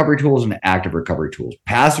passive recovery tools and active recovery tools.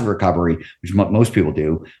 Passive recovery, which most people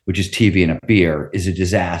do, which is TV and a beer, is a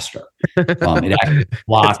disaster. It actually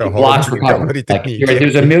blocks recovery.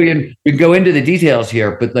 There's a million. We can go into the details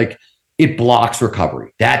here, but like it blocks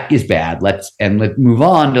recovery. That is bad. Let's move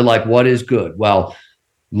on to like what is good. Well,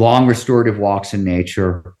 long restorative walks in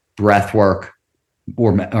nature, breath work,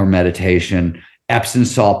 or meditation, Epsom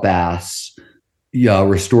salt baths,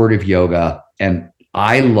 restorative yoga, and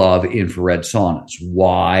I love infrared saunas.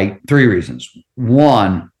 Why? 3 reasons.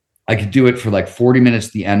 One, I could do it for like 40 minutes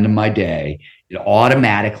at the end of my day. It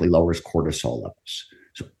automatically lowers cortisol levels.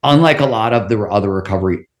 So unlike a lot of the other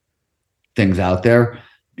recovery things out there,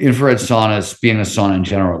 infrared saunas, being a sauna in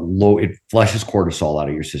general, it flushes cortisol out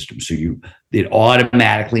of your system. So it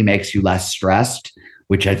automatically makes you less stressed,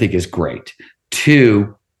 which I think is great.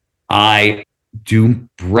 2, I do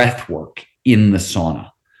breath work in the sauna.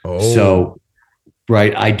 So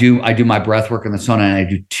right, I do my breath work in the sauna, and I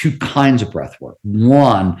do 2 kinds of breath work.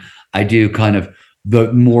 One, I do kind of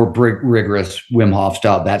the more rigorous Wim Hof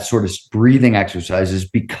style, that sort of breathing exercises,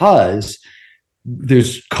 because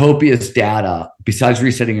there's copious data, besides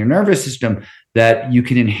resetting your nervous system, that you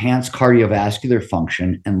can enhance cardiovascular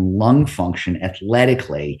function and lung function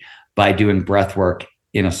athletically by doing breath work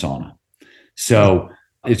in a sauna. So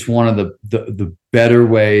it's one of the better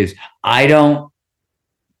ways. I don't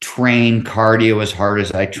train cardio as hard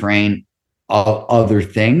as I train other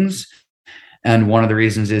things. And one of the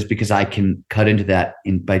reasons is because I can cut into that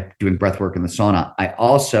by doing breath work in the sauna. I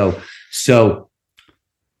also,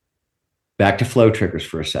 back to flow triggers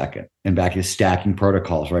for a second, and back to stacking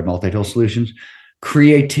protocols, right? Multi-tool solutions.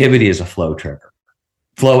 Creativity is a flow trigger.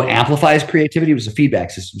 Flow amplifies creativity. It was a feedback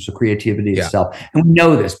system, so creativity itself. And we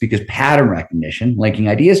know this because pattern recognition, linking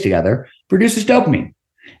ideas together, produces dopamine.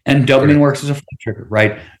 And dopamine works as a flow trigger,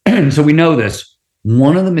 right? So we know this.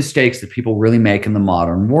 One of the mistakes that people really make in the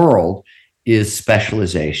modern world is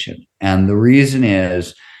specialization. And the reason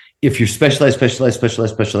is, if you're specialized,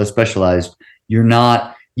 you're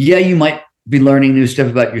not, you might be learning new stuff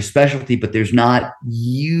about your specialty, but there's not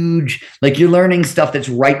huge, like you're learning stuff that's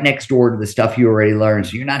right next door to the stuff you already learned.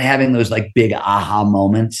 So you're not having those like big aha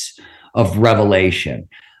moments of revelation.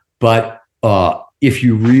 But if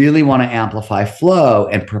you really want to amplify flow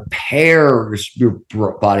and prepare your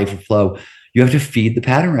body for flow, you have to feed the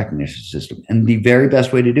pattern recognition system. And the very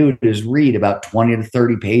best way to do it is read about 20 to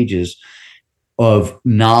 30 pages of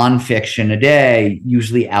nonfiction a day,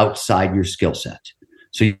 usually outside your skill set.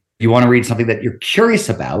 So you want to read something that you're curious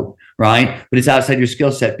about, right? But it's outside your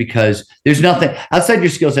skill set, because there's nothing outside your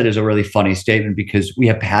skill set is a really funny statement, because we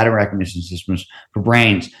have pattern recognition systems for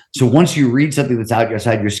brains. So once you read something that's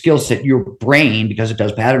outside your skill set, your brain, because it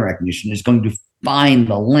does pattern recognition, is going to find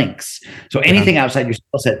the links. So anything outside your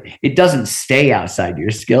skill set, it doesn't stay outside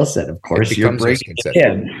your skill set. Of course, you're breaking it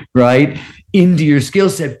in, right, into your skill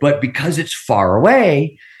set. But because it's far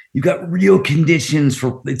away, you've got real conditions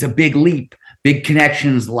for, it's a big leap, big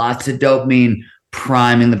connections, lots of dopamine,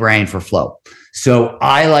 priming the brain for flow. So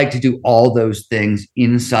I like to do all those things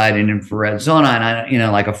inside an infrared sauna. And I,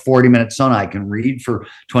 like a 40-minute sauna, I can read for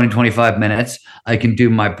 20, 25 minutes. I can do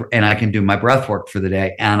my breath work for the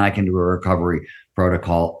day, and I can do a recovery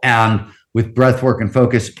protocol. And with breath work and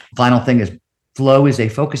focus, final thing is flow is a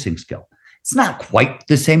focusing skill. It's not quite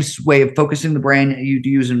the same way of focusing the brain that you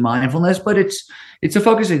use in mindfulness, but it's a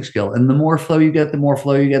focusing skill. And the more flow you get, the more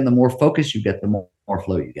flow you get, and the more focus you get, the more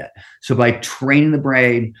flow you get. So by training the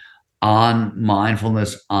brain on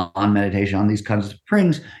mindfulness, on meditation, on these kinds of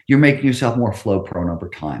things, you're making yourself more flow prone over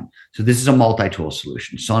time. So this is a multi-tool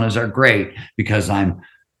solution. Saunas are great because I'm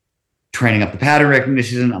training up the pattern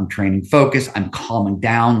recognition, I'm training focus, I'm calming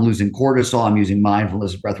down, losing cortisol, I'm using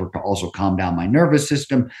mindfulness and breathwork to also calm down my nervous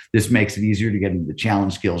system. This makes it easier to get into the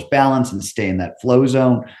challenge skills balance and stay in that flow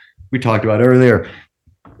zone we talked about earlier,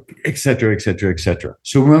 et cetera, et cetera, et cetera.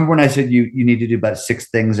 So remember when I said you need to do about 6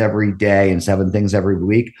 things every day and 7 things every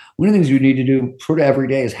week? One of the things you need to do sort of every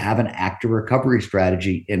day is have an active recovery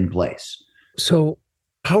strategy in place. So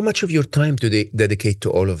how much of your time do they dedicate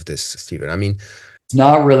to all of this, Stephen? I mean, it's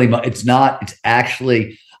not really much. It's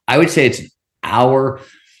actually, I would say it's an hour.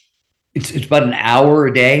 It's about an hour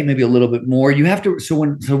a day, maybe a little bit more. You have to, so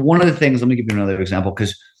one of the things, let me give you another example,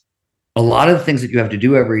 because a lot of the things that you have to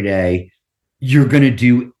do every day, it's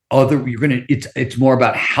more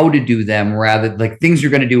about how to do them rather like things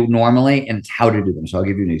you're going to do normally, and it's how to do them. So I'll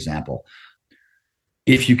give you an example.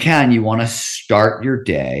 If you can, you want to start your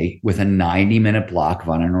day with a 90-minute block of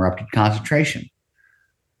uninterrupted concentration.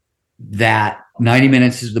 That 90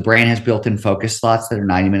 minutes is, the brain has built-in focus slots that are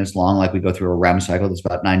 90 minutes long. Like we go through a REM cycle that's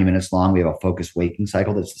about 90 minutes long. We have a focus waking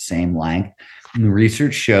cycle that's the same length. And the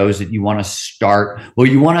research shows that you want to start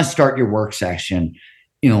your work session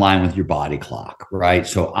in line with your body clock, right?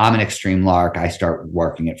 So I'm an extreme lark. I start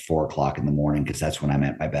working at 4:00 in the morning because that's when I'm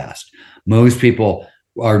at my best. Most people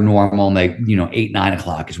are normal, and they, 8, 9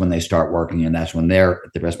 o'clock is when they start working, and that's when they're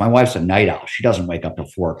at the best. My wife's a night owl. She doesn't wake up till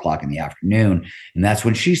 4:00 in the afternoon, and that's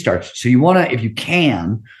when she starts. So you want to, if you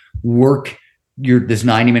can, work this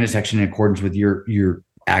 90-minute section in accordance with your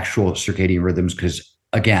actual circadian rhythms, because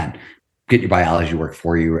again, get your biology work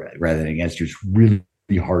for you rather than against you. It's really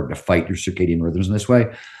hard to fight your circadian rhythms in this way.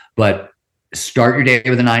 But start your day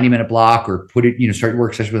with a 90-minute block, or start your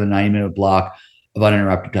work session with a 90-minute block of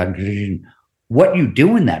uninterrupted concentration. What you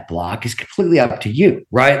do in that block is completely up to you,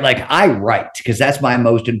 right? Like I write because that's my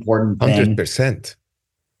most important thing. 100%.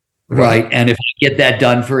 Right. And if I get that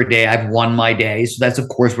done for a day, I've won my day. So that's, of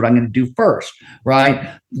course, what I'm going to do first,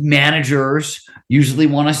 right? Managers usually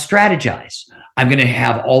want to strategize. I'm going to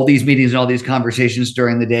have all these meetings and all these conversations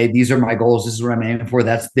during the day. These are my goals. This is what I'm aiming for.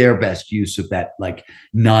 That's their best use of that like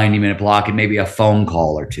 90-minute block, and maybe a phone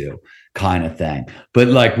call or two kind of thing. But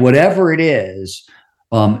like whatever it is.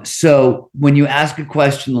 So when you ask a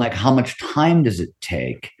question like how much time does it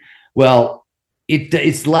take? Well,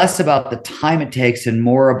 it's less about the time it takes and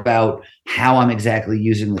more about how I'm exactly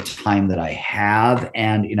using the time that I have,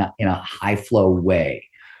 and in a high flow way.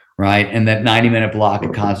 Right. And that 90-minute block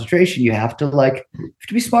of concentration, you have to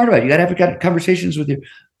be smart about it. You got to have conversations with your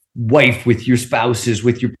wife, with your spouses,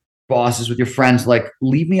 with your bosses, with your friends, like,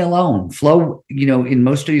 leave me alone. Flow, in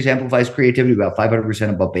most studies amplifies creativity about 500%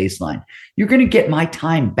 above baseline. You're going to get my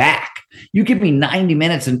time back. You give me 90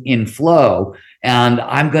 minutes in flow, and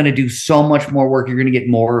I'm going to do so much more work. You're going to get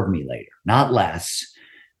more of me later, not less.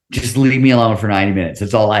 Just leave me alone for 90 minutes.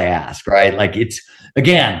 That's all I ask, right? Like, it's,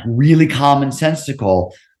 again, really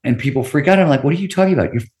commonsensical. And people freak out. I'm like, what are you talking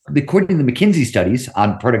about? According to the McKinsey studies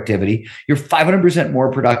on productivity, you're 500% more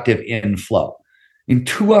productive in flow. In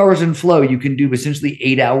 2 hours in flow, you can do essentially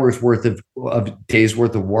 8 hours worth of days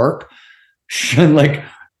worth of work.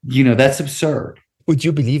 That's absurd. Would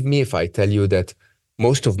you believe me if I tell you that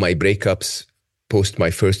most of my breakups post my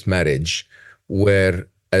first marriage were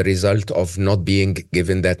a result of not being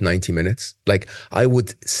given that 90 minutes? Like, I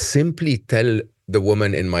would simply tell the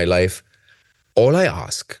woman in my life, all I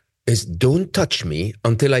ask is don't touch me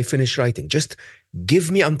until I finish writing. Just give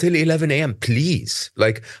me until 11 a.m., please.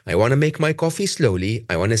 Like, I want to make my coffee slowly.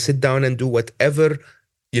 I want to sit down and do whatever,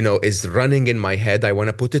 is running in my head. I want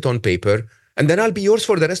to put it on paper, and then I'll be yours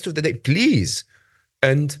for the rest of the day, please.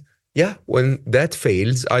 And yeah, when that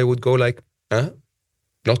fails, I would go like,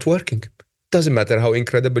 not working. Doesn't matter how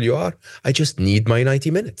incredible you are. I just need my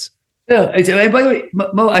 90 minutes. Yeah. And by the way,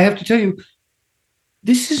 Mo, I have to tell you,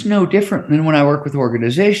 this is no different than when I work with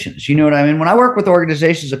organizations. You know what I mean? When I work with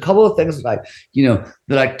organizations, a couple of things that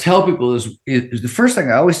I tell people is the first thing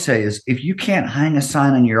I always say is, if you can't hang a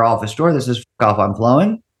sign on your office door that says "fuck off, I'm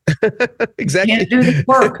flowing," Exactly. you can't do this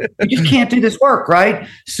work. You just can't do this work, right?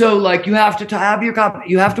 So like you have to have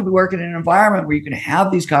you have to be working in an environment where you can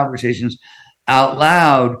have these conversations out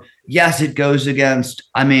loud. Yes, it goes against,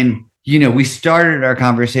 we started our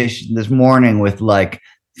conversation this morning with like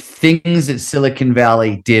things that Silicon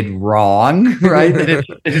Valley did wrong, right?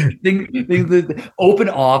 Open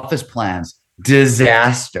office plans,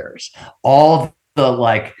 disasters, all the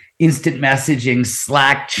like instant messaging,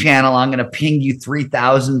 Slack channel. I'm going to ping you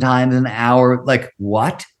 3,000 times an hour. Like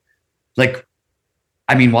what?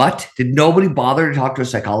 What? Did nobody bother to talk to a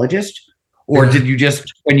psychologist? Or did you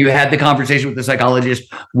just, when you had the conversation with the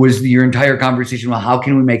psychologist, was your entire conversation, well, how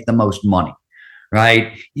can we make the most money?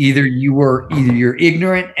 Right? Either you're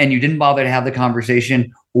ignorant and you didn't bother to have the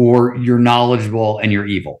conversation, or you're knowledgeable and you're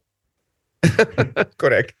evil.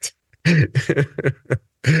 Correct.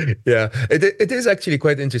 Yeah, it is actually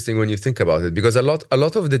quite interesting when you think about it, because a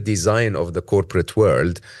lot of the design of the corporate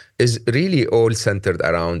world is really all centered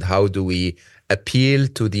around how do we appeal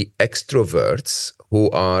to the extroverts who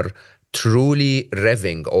are truly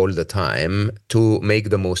revving all the time to make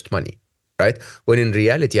the most money, right? When in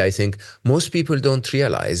reality, I think most people don't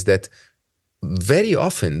realize that very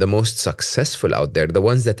often the most successful out there, the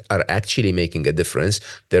ones that are actually making a difference,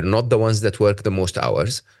 they're not the ones that work the most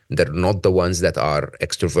hours. They're not the ones that are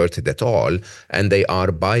extroverted at all. And they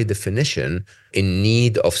are by definition in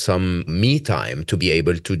need of some me time to be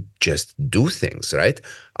able to just do things, right?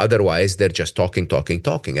 Otherwise, they're just talking.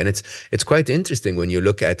 And it's quite interesting when you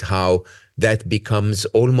look at how that becomes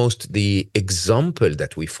almost the example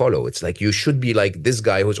that we follow. It's like you should be like this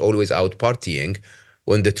guy who's always out partying,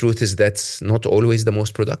 when the truth is that's not always the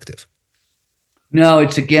most productive. No,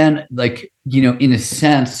 it's again, like, in a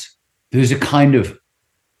sense, there's a kind of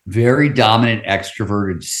very dominant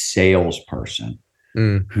extroverted salesperson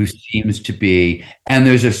who seems to be, and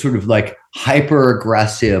there's a sort of like hyper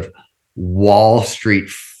aggressive Wall Street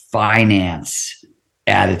finance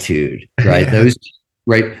attitude, right?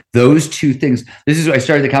 Those two things. This is why I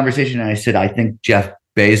started the conversation and I said, I think Jeff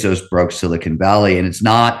Bezos broke Silicon Valley. And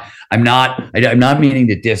I'm not meaning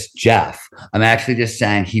to diss Jeff. I'm actually just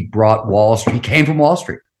saying he brought Wall Street. He came from Wall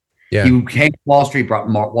Street. Yeah. He came from Wall Street, brought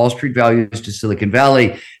Wall Street values to Silicon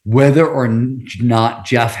Valley. Whether or not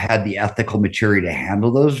Jeff had the ethical maturity to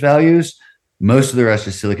handle those values, most of the rest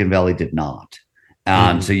of Silicon Valley did not.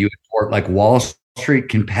 So you import like Wall Street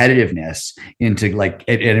competitiveness into like,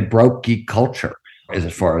 and it broke geek culture,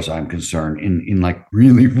 as far as I'm concerned, in like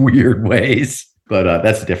really weird ways. But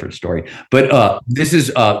that's a different story. But this is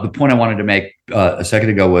the point I wanted to make a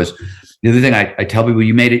second ago was the other thing I tell people.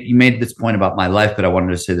 You made this point about my life, but I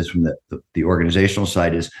wanted to say this from the organizational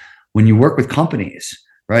side is when you work with companies,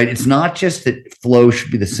 right? It's not just that flow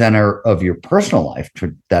should be the center of your personal life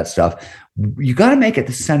for that stuff. You got to make it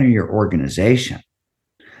the center of your organization.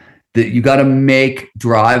 That you got to make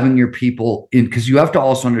driving your people in, because you have to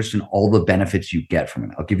also understand all the benefits you get from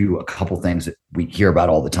it. I'll give you a couple things that we hear about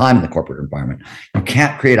all the time in the corporate environment. You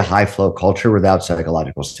can't create a high flow culture without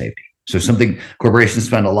psychological safety. So something corporations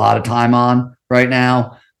spend a lot of time on right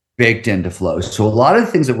now, baked into flow. So a lot of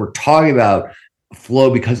the things that we're talking about flow,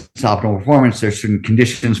 because it's optimal performance, there's certain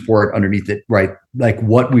conditions for it underneath it, right? Like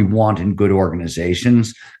what we want in good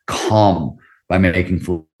organizations come by making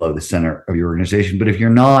flow the center of your organization. But if you're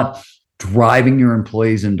not driving your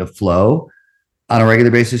employees into flow on a regular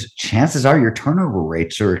basis, chances are your turnover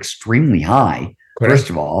rates are extremely high. Correct. First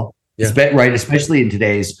of all, right, especially in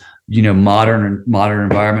today's modern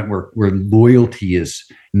environment where loyalty is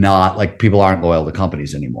not, like, people aren't loyal to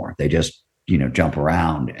companies anymore. They just jump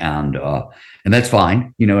around, and that's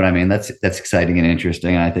fine. You know what I mean? That's exciting and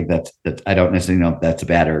interesting. And I think that's I don't necessarily know if that's a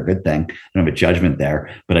bad or a good thing. I don't have a judgment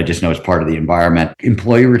there, but I just know it's part of the environment.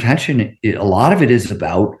 Employee retention, a lot of it is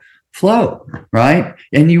about flow, right?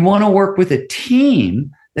 And you want to work with a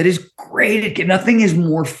team that is great. Nothing is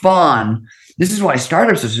more fun. This is why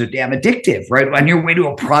startups are so damn addictive, right? On your way to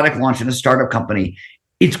a product launch in a startup company,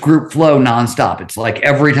 it's group flow nonstop. It's like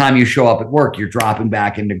every time you show up at work, you're dropping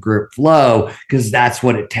back into group flow, because that's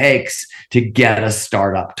what it takes to get a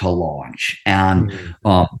startup to launch. And,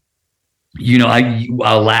 I'll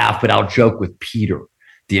laugh, but I'll joke with Peter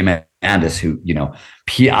Diamandis, who,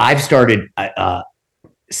 I've started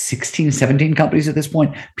 16, 17 companies at this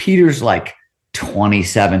point. Peter's like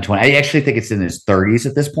 27, 20. I actually think it's in his 30s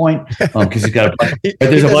at this point, because he's got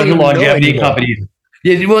there's a bunch of longevity companies.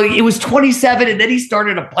 Yeah, well, it was 27, and then he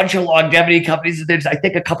started a bunch of longevity companies. And there's, I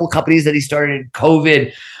think, a couple companies that he started in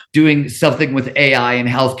COVID doing something with AI and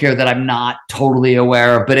healthcare that I'm not totally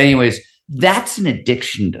aware of. But anyways, that's an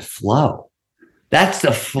addiction to flow. That's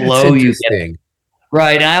the flow you get.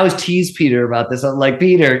 Right. And I always tease Peter about this. I'm like,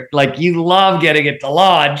 Peter, like you love getting it to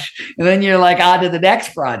launch. And then you're like on to the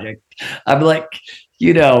next project. I'm like,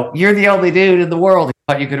 you know, you're the only dude in the world who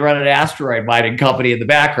thought you could run an asteroid mining company in the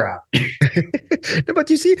background. No, but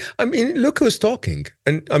you see, I mean, look who's talking.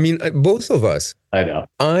 And I mean, both of us. I know.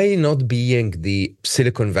 I, not being the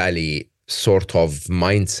Silicon Valley sort of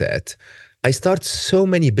mindset, I start so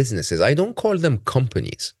many businesses. I don't call them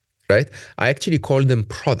companies, right? I actually call them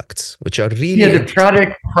products, which are really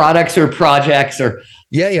the products or projects or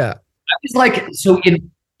yeah. It's like, so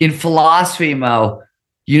in philosophy, Mo,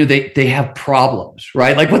 you know, they have problems,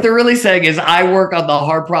 right? Like what they're really saying is I work on the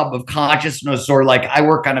hard problem of consciousness, or like I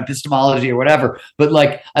work on epistemology or whatever. But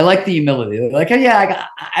like, I like the humility. They're like, oh, yeah,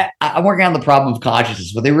 I'm working on the problem of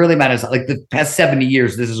consciousness. What they really meant is like the past 70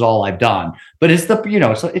 years, this is all I've done. But it's the, you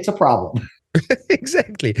know, so it's a problem.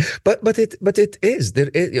 Exactly. But it is, there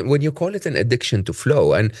is, when you call it an addiction to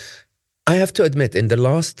flow. And I have to admit, in the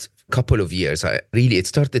last couple of years, it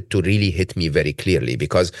started to really hit me very clearly,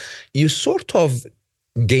 because you sort of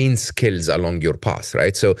gain skills along your path,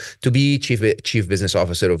 right? So to be chief business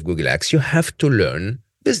officer of Google X, you have to learn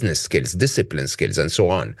business skills, discipline skills, and so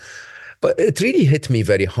on. But it really hit me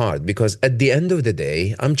very hard, because at the end of the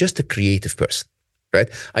day, I'm just a creative person, right?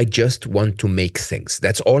 I just want to make things.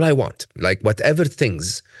 That's all I want. Like whatever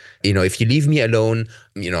things, you know, if you leave me alone,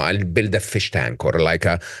 you know, I'll build a fish tank, or like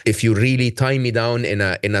if you really tie me down in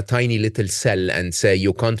a tiny little cell and say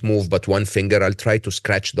you can't move but one finger, I'll try to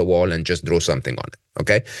scratch the wall and just draw something on it.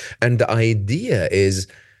 Okay. And the idea is,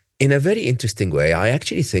 in a very interesting way, I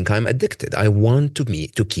actually think I'm addicted. I want to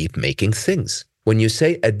keep making things. When you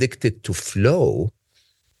say addicted to flow,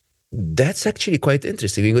 that's actually quite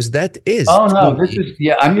interesting, because that is. Oh no, this is,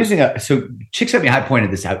 yeah. I'm using so Csikszentmihalyi pointed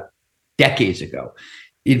this out decades ago.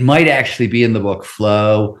 It might actually be in the book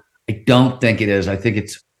Flow. I don't think it is. I think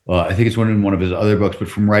it's one of his other books, but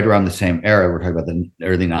from right around the same era. We're talking about the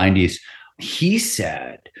early 90s. He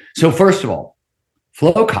said, so first of all,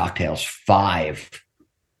 Flow cocktails 5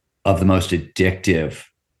 of the most addictive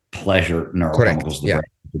pleasure neurochemicals. Yeah.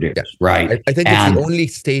 Produce, yeah. Right. I think it's the only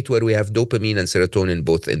state where we have dopamine and serotonin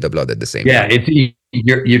both in the blood at the same time. Yeah,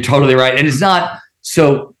 you're totally right. And it's not,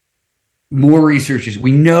 so more researchers,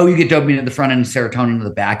 we know you get dopamine at the front end and serotonin at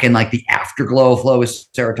the back end, like the afterglow of flow is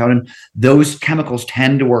serotonin. Those chemicals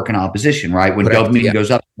tend to work in opposition, right? When dopamine goes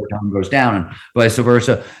up, serotonin goes down, and vice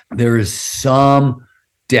versa. There is some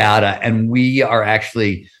data, and we are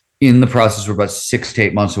actually in the process. We're about 6 to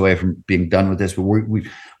 8 months away from being done with this, but we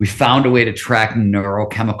found a way to track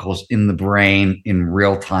neurochemicals in the brain in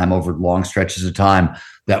real time over long stretches of time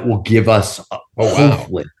that will give us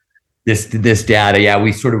hopefully this data. Yeah,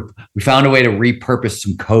 we found a way to repurpose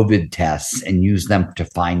some COVID tests and use them to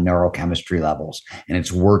find neurochemistry levels, and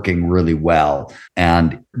it's working really well.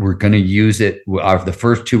 And we're going to use it. The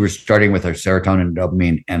first 2 we're starting with are serotonin and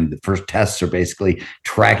dopamine, and the first tests are basically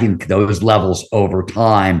tracking those levels over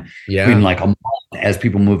time, in like a month, as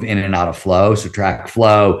people move in and out of flow. So track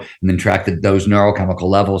flow and then track those neurochemical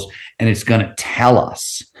levels, and it's going to tell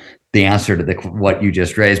us the answer to what you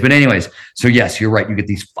just raised. But anyways, so yes, you're right. You get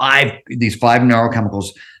these five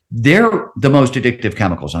neurochemicals. They're the most addictive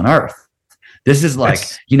chemicals on earth. This is like,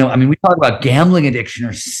 you know, I mean, we talk about gambling addiction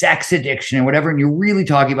or sex addiction or whatever, and you're really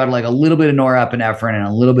talking about like a little bit of norepinephrine and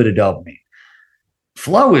a little bit of dopamine.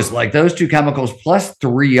 Flow is like those 2 chemicals plus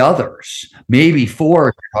 3 others, maybe 4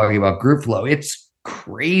 if you're talking about group flow. It's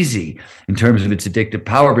crazy in terms of its addictive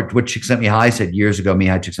power. But what Csikszentmihalyi said years ago,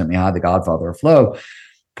 Mihai Csikszentmihalyi, the godfather of flow,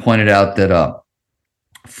 pointed out that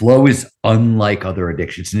flow is unlike other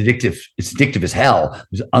addictions. It's addictive as hell.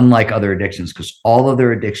 It's unlike other addictions because all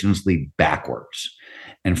other addictions lead backwards.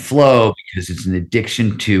 And flow, because it's an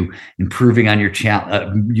addiction to improving on your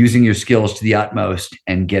using your skills to the utmost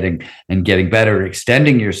and getting better,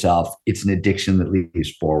 extending yourself, it's an addiction that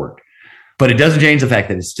leads forward. But it doesn't change the fact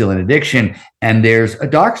that it's still an addiction. And there's a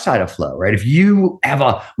dark side of flow, right? If you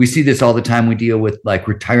have we see this all the time. We deal with like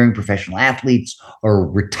retiring professional athletes or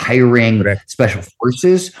retiring special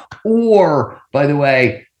forces, or, by the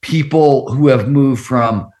way, people who have moved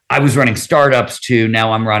from, I was running startups to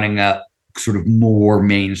now I'm running a sort of more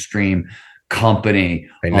mainstream company.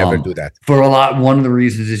 I never do that. One of the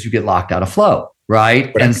reasons is you get locked out of flow,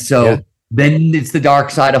 right? And so then it's the dark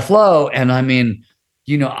side of flow. And I mean,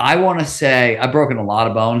 you know, I want to say I've broken a lot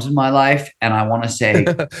of bones in my life, and I want to say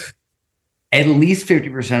at least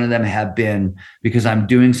 50% of them have been because I'm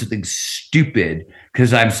doing something stupid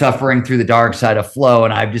because I'm suffering through the dark side of flow.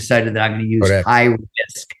 And I've decided that I'm going to use Correct. high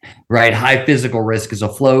risk, right? High physical risk as a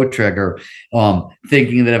flow trigger,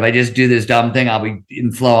 thinking that if I just do this dumb thing, I'll be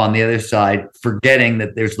in flow on the other side, forgetting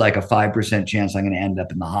that there's like a 5% chance I'm going to end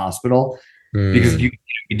up in the hospital. Because if you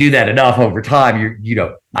do that enough over time,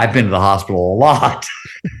 I've been to the hospital a lot.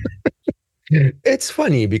 It's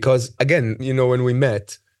funny because, again, when we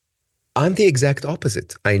met, I'm the exact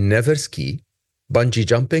opposite. I never ski. Bungee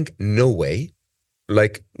jumping, no way.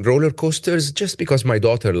 Like roller coasters, just because my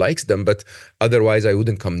daughter likes them, but otherwise I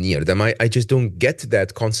wouldn't come near them. I just don't get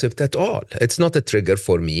that concept at all. It's not a trigger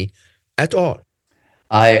for me at all.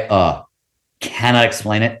 I cannot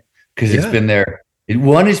explain it because it's Yeah. been there.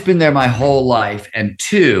 One, it's been there my whole life, and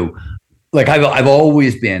two, like I've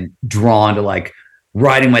always been drawn to like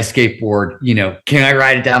riding my skateboard. Can I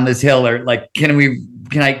ride it down this hill, or like can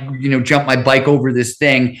I jump my bike over this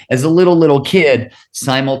thing? As a little kid,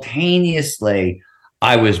 simultaneously,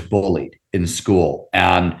 I was bullied in school,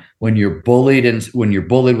 and when you're bullied when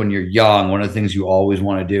you're young, one of the things you always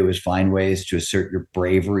want to do is find ways to assert your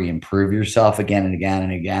bravery, improve yourself again and again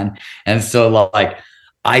and again. And so, like,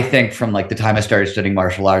 I think from like the time I started studying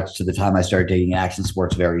martial arts to the time I started taking action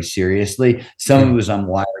sports very seriously, some of it was I'm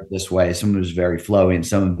wired this way, some of it was very flowy, and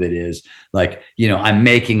some of it is like, I'm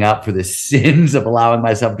making up for the sins of allowing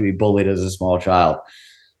myself to be bullied as a small child.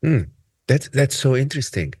 That's so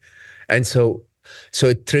interesting. And so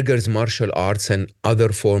it triggers martial arts and other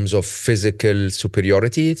forms of physical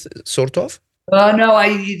superiority, sort of?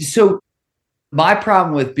 No, so my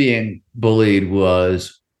problem with being bullied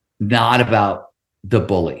was not about the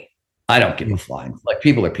bully. I don't give a flying. Like,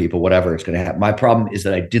 people are people, whatever it's going to happen. My problem is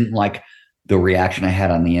that I didn't like the reaction I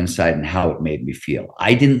had on the inside and how it made me feel.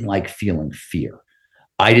 I didn't like feeling fear.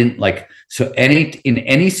 I didn't like, so in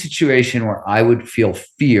any situation where I would feel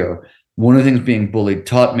fear, one of the things being bullied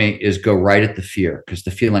taught me is go right at the fear, because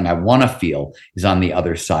the feeling I want to feel is on the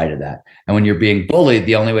other side of that. And when you're being bullied,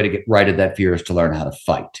 the only way to get right at that fear is to learn how to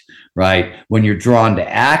fight, right? When you're drawn to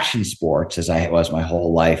action sports, as I was my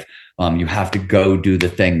whole life, you have to go do the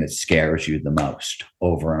thing that scares you the most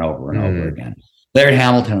over and over and over again. Larry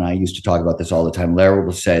Hamilton and I used to talk about this all the time. Larry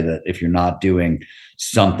will say that if you're not doing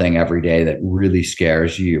something every day that really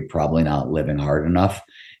scares you, you're probably not living hard enough.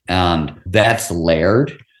 And that's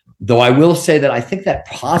layered. Though I will say that I think that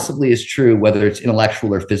possibly is true, whether it's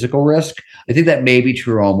intellectual or physical risk. I think that may be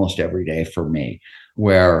true almost every day for me,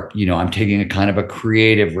 where, I'm taking a kind of a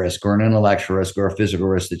creative risk or an intellectual risk or a physical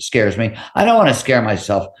risk that scares me. I don't want to scare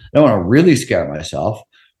myself. I don't want to really scare myself,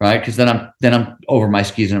 right? Because then I'm over my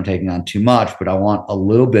skis and I'm taking on too much, but I want a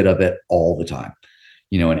little bit of it all the time,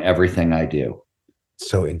 in everything I do.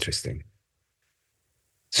 So interesting.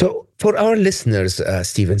 So for our listeners,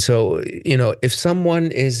 Stephen, so, if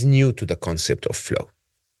someone is new to the concept of flow,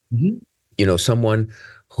 someone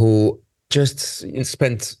who just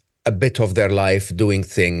spent a bit of their life doing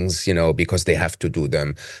things, because they have to do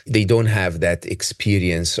them, they don't have that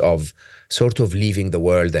experience of sort of leaving the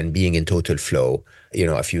world and being in total flow,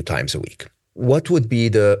 a few times a week. What would be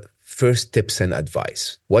the first tips and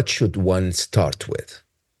advice? What should one start with?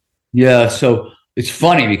 Yeah, so it's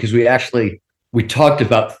funny because we talked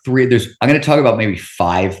about three. I'm going to talk about maybe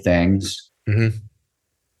 5 things.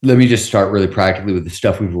 Let me just start really practically with the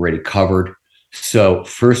stuff we've already covered. So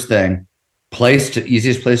first thing,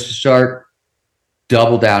 easiest place to start,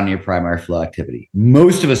 double down on your primary flow activity.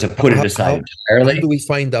 Most of us have put it aside entirely. How do we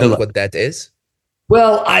find out what that is?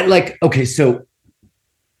 Well, so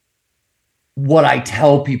what I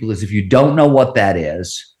tell people is, if you don't know what that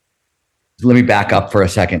is, let me back up for a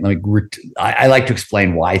second. I like to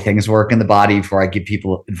explain why things work in the body before I give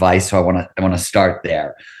people advice. So I want to start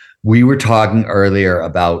there. We were talking earlier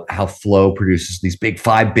about how flow produces these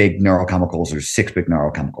 5 big neurochemicals, or 6 big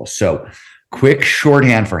neurochemicals. So quick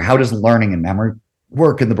shorthand for how does learning and memory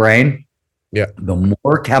work in the brain? Yeah. The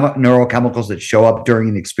more neurochemicals that show up during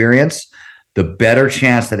an experience, the better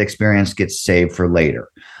chance that experience gets saved for later.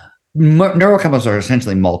 Neurochemicals are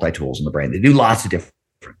essentially multi-tools in the brain. They do lots of different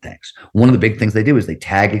things. One of the big things they do is they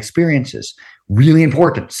tag experiences. Really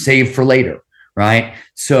important, save for later, right?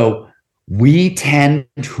 So we tend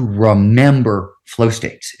to remember flow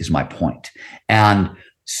states, is my point. And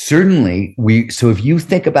certainly so if you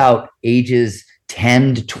think about ages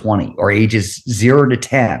 10 to 20 or ages 0 to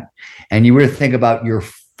 10, and you were to think about your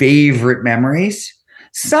favorite memories,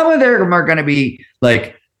 some of them are going to be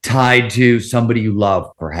like tied to somebody you love,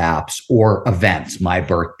 perhaps, or events, my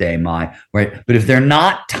birthday, right? But if they're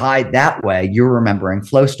not tied that way, you're remembering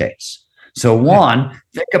flow states. So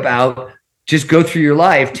think about, just go through your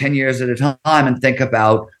life 10 years at a time and think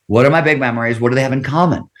about What are my big memories? What do they have in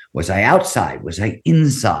common? Was I outside? Was I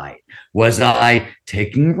inside? Was I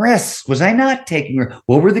taking risks? Was I not taking risks?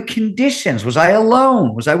 What were the conditions? Was I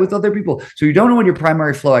alone? Was I with other people? So you don't know what your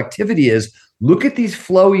primary flow activity is. Look at these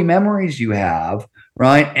flowy memories you have,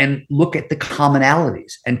 right? And look at the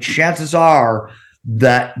commonalities. And chances are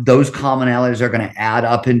that those commonalities are going to add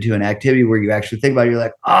up into an activity where you actually think about it. You're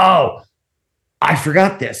like, oh, I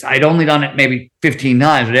forgot this. I'd only done it maybe 15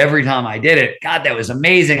 times, but every time I did it, God, that was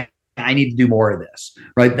amazing. I need to do more of this,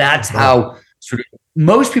 right? That's how sort of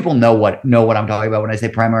most people know what I'm talking about when I say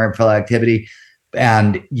primary flow activity.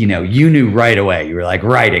 And you knew right away. You were like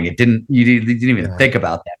writing. You didn't even think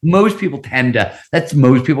about that. Most people tend to, that's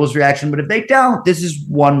most people's reaction. But if they don't, this is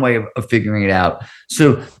one way of figuring it out.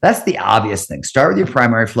 So that's the obvious thing. Start with your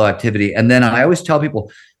primary flow activity. And then I always tell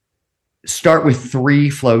people, start with 3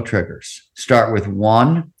 flow triggers. Start with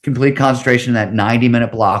 1, complete concentration in that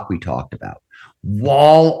 90-minute block we talked about.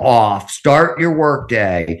 Wall off, start your work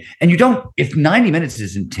day. And if 90 minutes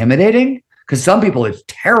is intimidating, because some people it's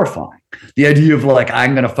terrifying. The idea of like,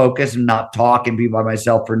 I'm going to focus and not talk and be by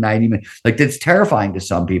myself for 90 minutes. Like that's terrifying to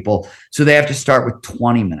some people. So they have to start with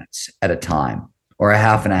 20 minutes at a time or a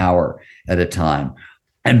half an hour at a time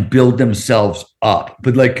and build themselves up.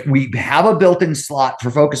 But like we have a built-in slot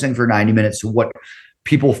for focusing for 90 minutes. So what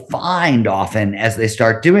people find often as they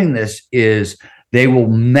start doing this is they will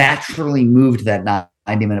naturally move to that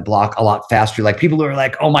 90-minute block a lot faster. Like people who are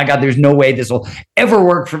like, oh my God, there's no way this will ever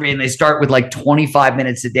work for me. And they start with like 25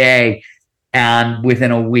 minutes a day. And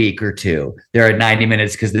within a week or two, they're at 90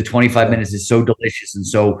 minutes because the 25 minutes is so delicious and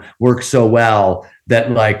so works so well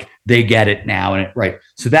that like they get it now. And right.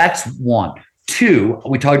 So that's 1. 2,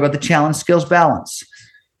 we talked about the challenge skills balance.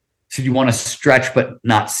 So you want to stretch, but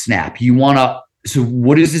not snap. So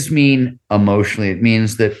what does this mean emotionally? It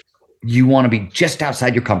means that you want to be just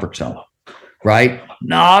outside your comfort zone, right?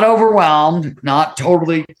 Not overwhelmed, not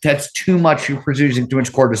totally, that's too much. You're producing too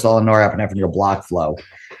much cortisol and norepinephrine in your block flow.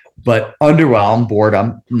 But underwhelmed,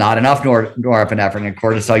 boredom, not enough norepinephrine and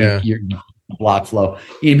cortisol, your block flow.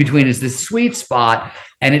 In between is this sweet spot,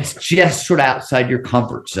 and it's just sort of outside your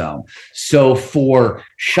comfort zone. So for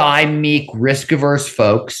shy, meek, risk-averse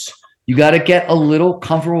folks, you got to get a little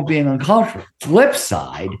comfortable being uncomfortable. Flip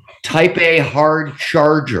side, type A hard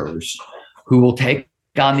chargers who will take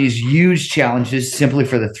on these huge challenges simply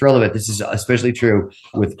for the thrill of it. This is especially true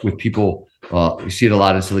with people. You see it a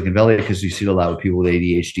lot in Silicon Valley because you see it a lot with people with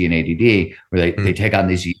ADHD and ADD, where they take on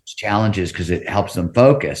these huge challenges because it helps them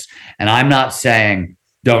focus. And I'm not saying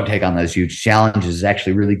don't take on those huge challenges. It's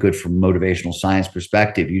actually really good from a motivational science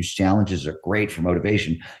perspective. Huge challenges are great for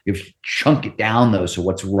motivation. You have to chunk it down though. So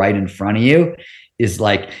what's right in front of you is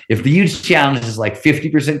like, if the huge challenge is like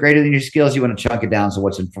 50% greater than your skills, you want to chunk it down. So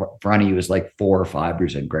what's in front of you is like 4 or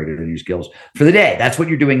 5% greater than your skills for the day. That's what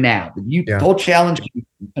you're doing now. The whole challenge is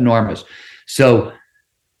enormous. So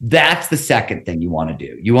that's the second thing you want to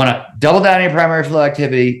do. You want to double down on your primary flow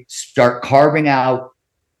activity, start carving out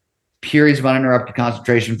periods of uninterrupted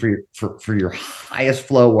concentration for your highest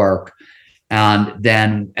flow work. And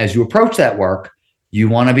then as you approach that work, you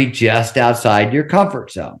want to be just outside your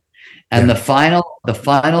comfort zone. And the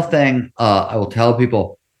final thing I will tell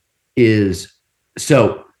people is,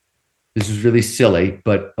 so this is really silly,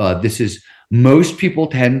 but most people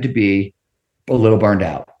tend to be a little burned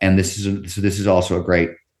out. And this is also a great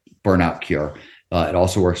burnout cure. It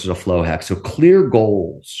also works as a flow hack. So clear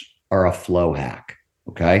goals are a flow hack,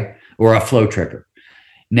 okay? Or a flow trigger.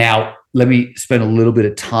 Now, let me spend a little bit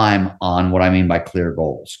of time on what I mean by clear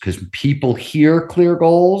goals, because people hear clear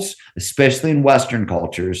goals, especially in Western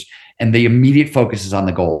cultures, and the immediate focus is on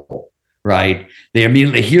the goal, right? They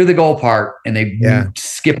immediately hear the goal part and they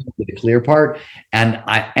skip to the clear part. And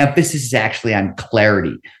emphasis is actually on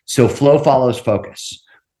clarity. So flow follows focus.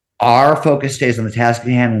 Our focus stays on the task at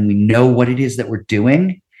hand when we know what it is that we're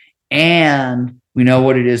doing and we know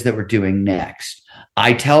what it is that we're doing next.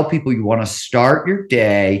 I tell people you want to start your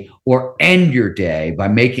day or end your day by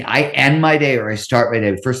I end my day or I start my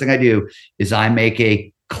day. The first thing I do is I make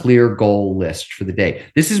a clear goal list for the day.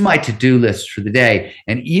 This is my to-do list for the day.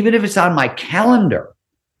 And even if it's on my calendar,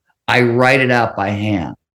 I write it out by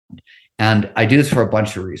hand. And I do this for a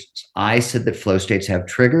bunch of reasons. I said that flow states have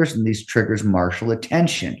triggers, and these triggers marshal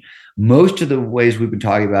attention. Most of the ways we've been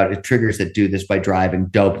talking about it, triggers that do this by driving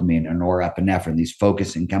dopamine or norepinephrine, these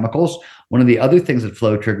focusing chemicals. One of the other things that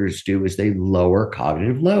flow triggers do is they lower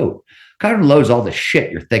cognitive load. Cognitive load is all the shit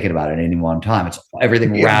you're thinking about at any one time. It's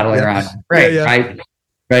everything rattling around your brain, right?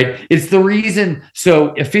 Right. It's the reason.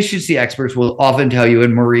 So efficiency experts will often tell you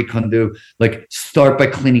in Marie Kondo, like start by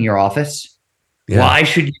cleaning your office. Yeah. Why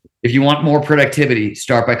should you If you want more productivity,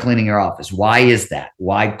 start by cleaning your office. Why is that?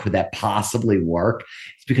 Why could that possibly work?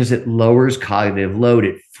 It's because it lowers cognitive load.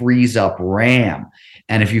 It frees up RAM.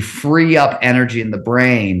 And if you free up energy in the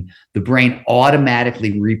brain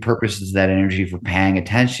automatically repurposes that energy for paying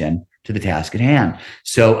attention to the task at hand.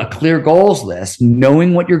 So a clear goals list,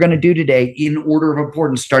 knowing what you're going to do today in order of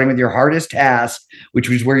importance, starting with your hardest task, which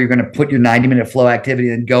is where you're going to put your 90-minute flow activity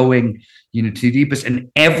and going, to deepest, and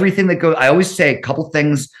everything that goes. I always say a couple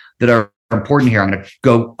things that are important here. I'm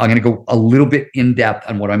going to go a little bit in depth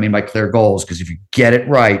on what I mean by clear goals, because if you get it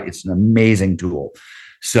right, it's an amazing tool.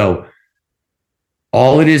 So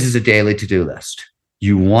all it is a daily to-do list.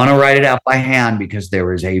 You want to write it out by hand because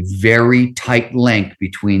there is a very tight link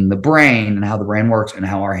between the brain and how the brain works and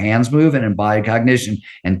how our hands move and embodied cognition.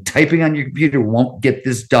 And typing on your computer won't get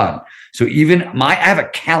this done. So I have a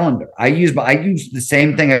calendar. I use the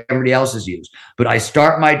same thing everybody else has used, but I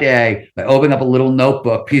start my day by opening up a little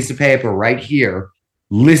notebook, piece of paper right here,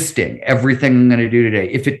 listing everything I'm going to do today.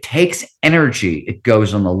 If it takes energy, it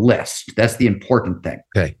goes on the list. That's the important thing.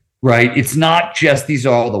 Okay. Right? It's not just these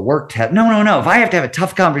are all the work tasks. No. If I have to have a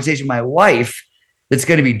tough conversation with my wife that's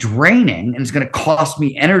going to be draining and it's going to cost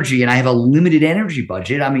me energy and I have a limited energy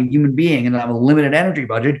budget, I'm a human being and I have a limited energy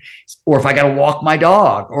budget, or if I got to walk my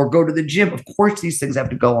dog or go to the gym, of course, these things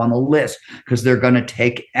have to go on the list because they're going to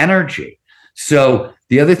take energy. So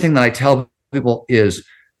the other thing that I tell people is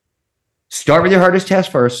start with your hardest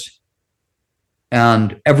task first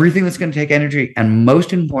and everything that's going to take energy. And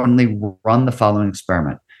most importantly, run the following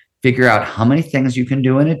experiment. Figure out how many things you can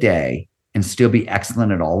do in a day and still be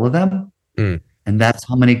excellent at all of them. And that's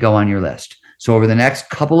how many go on your list. So over the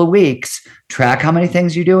next couple of weeks, track how many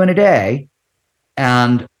things you do in a day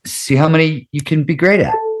and see how many you can be great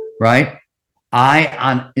at, right?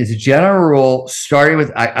 As a general rule, starting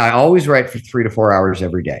with, I always write for 3 to 4 hours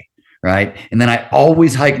every day, right? And then I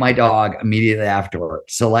always hike my dog immediately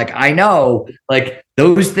afterwards. So I know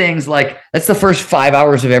those things, that's the first 5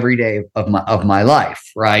 hours of every day of my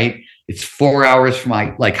life, right? It's 4 hours for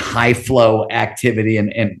my high flow activity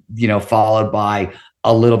and followed by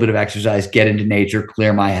a little bit of exercise, get into nature,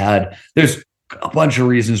 clear my head. There's a bunch of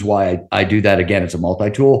reasons why I do that. Again, it's a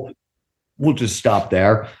multi-tool. We'll just stop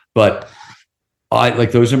there. But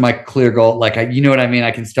those are my clear goals. You know what I mean? I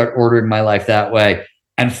can start ordering my life that way.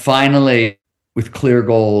 And finally, with clear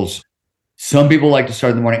goals, some people like to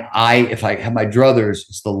start in the morning. If I have my druthers,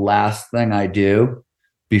 it's the last thing I do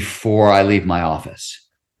before I leave my office.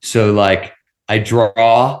 So I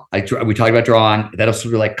draw. We talked about drawing. That'll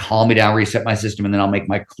sort of calm me down, reset my system, and then I'll make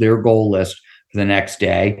my clear goal list for the next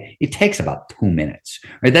day. It takes about 2 minutes,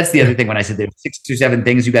 right? That's the other thing when I said there's 6 or 7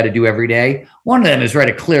 things you got to do every day. One of them is write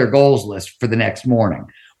a clear goals list for the next morning.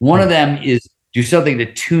 One of them is do something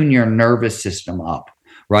to tune your nervous system up.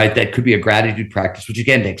 Right? That could be a gratitude practice, which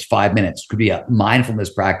again takes 5 minutes. It could be a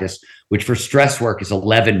mindfulness practice, which for stress work is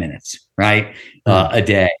 11 minutes, right? A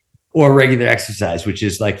day. Or regular exercise, which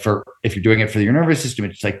is if you're doing it for your nervous system,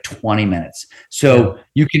 it's 20 minutes. So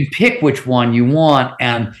you can pick which one you want.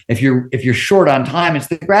 And if you're short on time, it's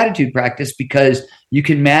the gratitude practice because you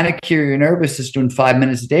can manicure your nervous system in 5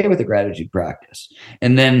 minutes a day with a gratitude practice.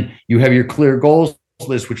 And then you have your clear goals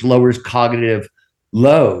list, which lowers cognitive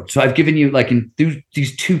load. So I've given you in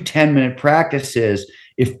these 2 10-minute practices.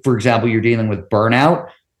 If, for example, you're dealing with burnout,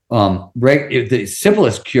 the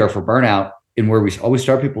simplest cure for burnout and where we always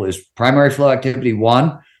start people is primary flow activity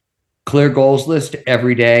 1, clear goals list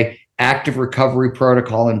every day, active recovery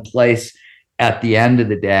protocol in place at the end of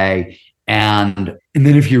the day. And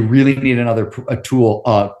then if you really need a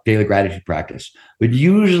tool, daily gratitude practice. But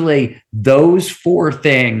usually those 4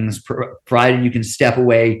 things, provided you can step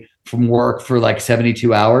away from work for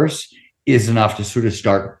 72 hours, is enough to sort of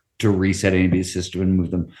start to reset anybody's system and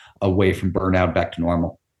move them away from burnout back to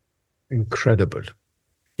normal. Incredible.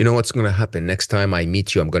 You know what's going to happen next time I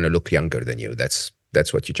meet you? I'm going to look younger than you. That's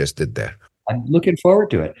what you just did there. I'm looking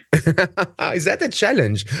forward to it. Is that a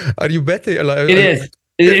challenge? Are you betting? It is.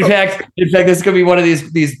 In fact, this is going to be one of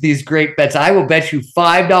these great bets. I will bet you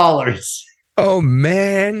 $5. Oh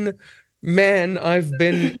man, I've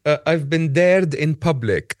been dared in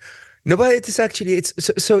public. No, but it is actually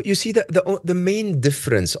so you see the main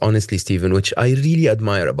difference, honestly, Stephen, which I really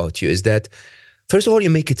admire about you, is that first of all you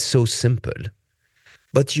make it so simple,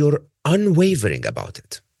 but you're unwavering about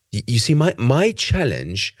it. You see, my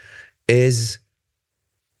challenge is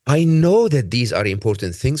I know that these are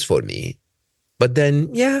important things for me, but then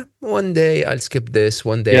one day I'll skip this,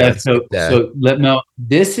 one day I'll skip that. So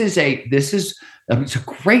it's a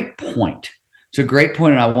great point. It's a great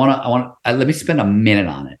point, and let me spend a minute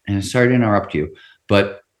on it. And sorry to interrupt you,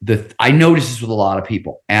 but I notice this with a lot of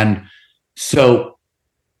people, and so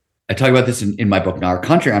I talk about this in my book, In Our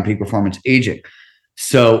Country, on peak performance aging.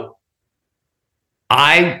 So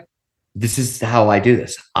this is how I do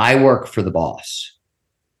this. I work for the boss.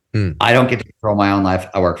 I don't get to control my own life.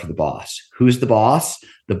 I work for the boss. Who's the boss?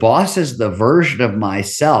 The boss is the version of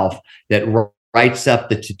myself that writes up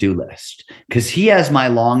the to-do list, because he has my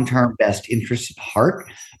long-term best interests at heart.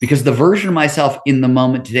 Because the version of myself in the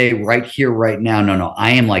moment today, right here, right now, no,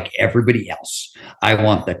 I am like everybody else. I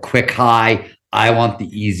want the quick high. I want the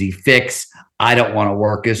easy fix. I don't want to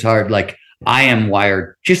work as hard. Like, I am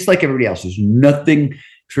wired just like everybody else. There's nothing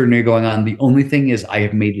extraordinary going on. The only thing is I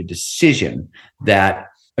have made a decision that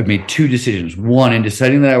I've made two decisions. One, in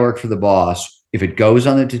deciding that I work for the boss, if it goes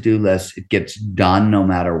on the to-do list, it gets done no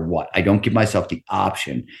matter what. I don't give myself the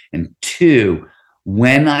option. And two,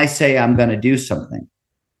 when I say I'm going to do something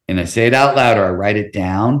and I say it out loud or I write it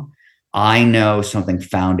down, I know something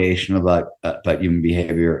foundational about human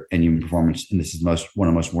behavior and human performance. And this is one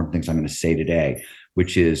of the most important things I'm going to say today,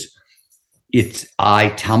 which is I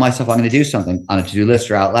tell myself I'm going to do something on a to-do list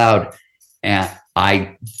or out loud, and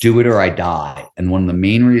I do it or I die. And one of the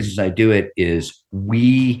main reasons I do it is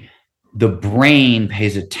the brain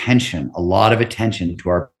pays a lot of attention to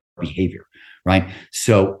our behavior, right?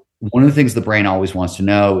 So one of the things the brain always wants to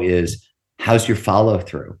know is, how's your follow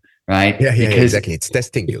through, right? Yeah, exactly. It's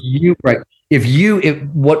testing you. If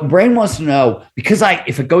what brain wants to know, because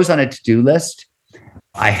if it goes on a to-do list,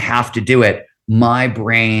 I have to do it. My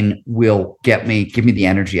brain will give me the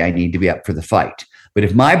energy I need to be up for the fight. But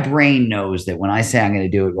if my brain knows that when I say I'm going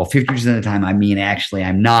to do it, well, 50% of the time, I mean, actually,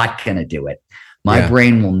 I'm not going to do it. My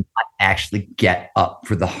brain will not actually get up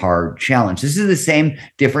for the hard challenge. This is the same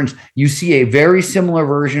difference. You see a very similar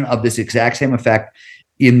version of this exact same effect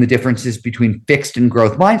in the differences between fixed and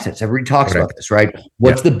growth mindsets. Everybody talks about this, right?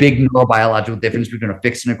 What's the big neurobiological difference between a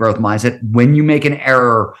fixed and a growth mindset? When you make an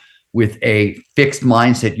error with a fixed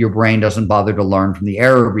mindset, your brain doesn't bother to learn from the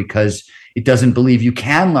error because it doesn't believe you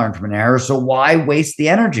can learn from an error. So why waste the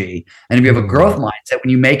energy? And if you have a growth mindset, when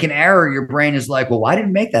you make an error, your brain is like, well, why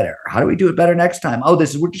didn't we make that error? How do we do it better next time? Oh,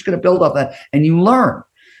 we're just going to build off that. And you learn.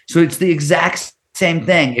 So it's the exact same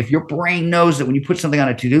thing. If your brain knows that when you put something on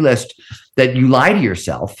a to-do list that you lie to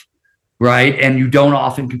yourself, right? And you don't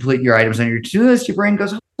often complete your items on your to-do list, your brain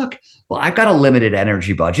goes, oh, look, well, I've got a limited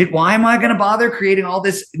energy budget. Why am I going to bother creating all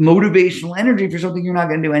this motivational energy for something you're not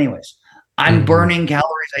going to do anyways? I'm burning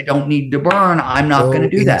calories I don't need to burn. I'm not going to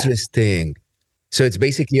do that. Interesting. So it's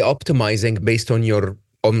basically optimizing based on your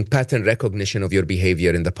pattern recognition of your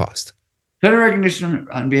behavior in the past. Pattern recognition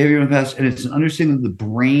on behavior in the past, and it's an understanding that the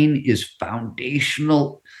brain is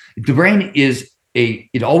foundational. The brain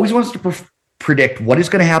it always wants to predict what is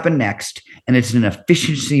going to happen next, and it's an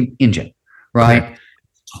efficiency engine, right? Okay.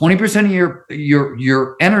 20% of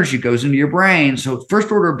your energy goes into your brain. So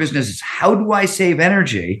first order of business is, how do I save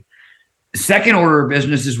energy? Second order of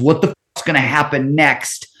business is, what the is going to happen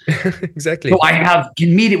next? Exactly. So I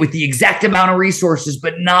can meet it with the exact amount of resources,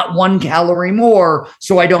 but not 1 calorie more,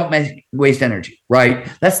 so I don't waste energy, right?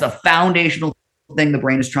 That's the foundational thing the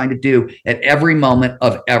brain is trying to do at every moment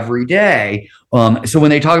of every day. So when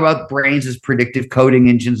they talk about brains as predictive coding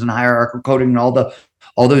engines and hierarchical coding and all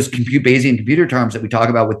those Bayesian computer terms that we talk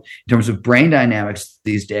about in terms of brain dynamics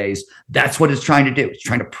these days, that's what it's trying to do. It's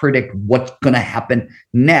trying to predict what's going to happen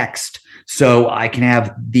next, so I can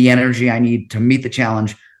have the energy I need to meet the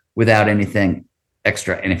challenge without anything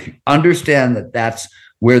extra. And if you understand that that's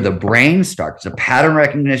where the brain starts, a pattern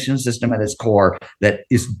recognition system at its core that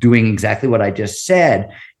is doing exactly what I just said,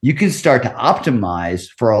 you can start to optimize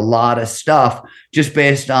for a lot of stuff just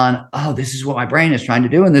based on, oh, this is what my brain is trying to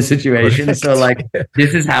do in this situation. Perfect. So like,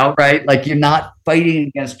 this is how, right? Like, you're not fighting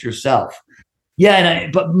against yourself. Yeah.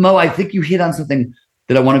 But Mo, I think you hit on something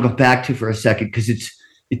that I want to go back to for a second, because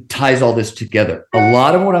it ties all this together. A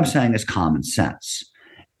lot of what I'm saying is common sense,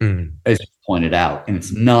 as you pointed out, and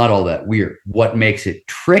it's not all that weird. What makes it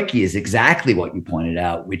tricky is exactly what you pointed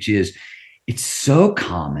out, which is it's so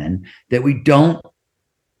common that we don't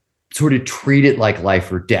sort of treat it like life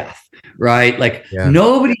or death, right? Like,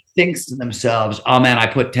 nobody thinks to themselves, oh man, I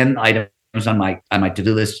put 10 items on my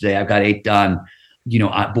to-do list today. I've got 8 done.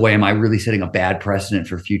 Boy, am I really setting a bad precedent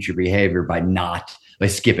for future behavior by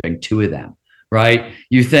skipping 2 of them. Right?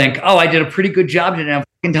 You think, oh, I did a pretty good job today. I'm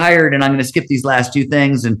fucking tired and I'm going to skip these last 2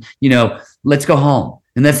 things and, let's go home.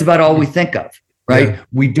 And that's about all we think of, right? Yeah.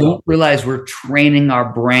 We don't realize we're training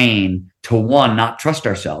our brain to, one, not trust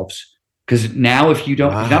ourselves. Because now if you're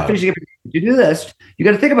not finishing up your to-do list, you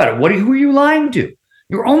got to think about it. Who are you lying to?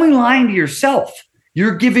 You're only lying to yourself.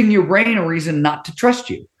 You're giving your brain a reason not to trust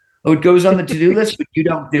you. Oh, it goes on the to-do list, but you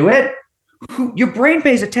don't do it. Your brain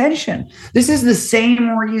pays attention. This is the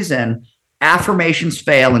same reason affirmations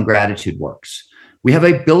fail and gratitude works. We have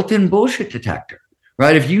a built-in bullshit detector,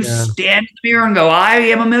 right? If you stand in the mirror and go, I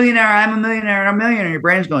am a millionaire, I'm a millionaire, I'm a millionaire, your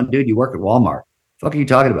brain's going, dude, you work at Walmart. What the fuck are you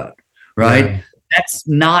talking about? Right? Yeah. That's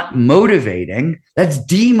not motivating. That's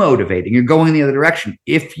demotivating. You're going in the other direction.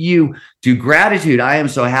 If you do gratitude, I am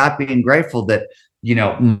so happy and grateful that,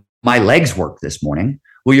 my legs worked this morning.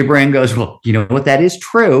 Well, your brain goes, well, you know what? That is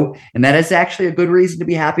true. And that is actually a good reason to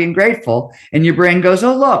be happy and grateful. And your brain goes,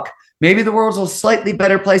 oh, look, maybe the world's a slightly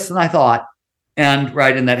better place than I thought. And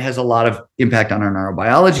that has a lot of impact on our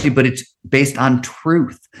neurobiology, but it's based on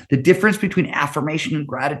truth. The difference between affirmation and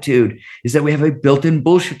gratitude is that we have a built-in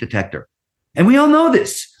bullshit detector. And we all know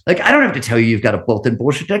this. Like, I don't have to tell you you've got a built-in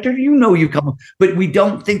bullshit detector. You come, but we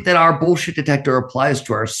don't think that our bullshit detector applies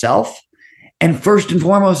to ourselves. And first and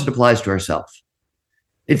foremost, it applies to ourselves.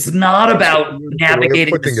 It's not about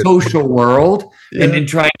navigating the social world and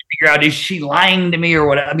trying to figure out, is she lying to me or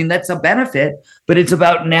what? I mean, that's a benefit, but it's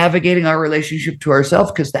about navigating our relationship to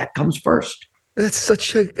ourselves because that comes first. That's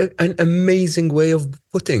such an amazing way of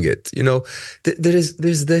putting it.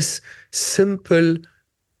 There's this simple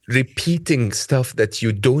repeating stuff that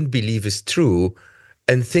you don't believe is true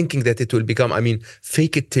and thinking that it will become,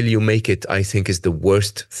 fake it till you make it, I think is the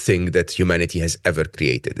worst thing that humanity has ever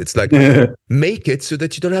created. It's like, make it so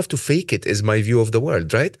that you don't have to fake it is my view of the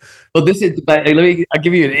world, right? Well, I'll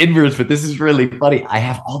give you an inverse, but this is really funny. I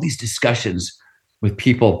have all these discussions with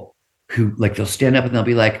people who they'll stand up and they'll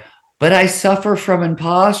be like, but I suffer from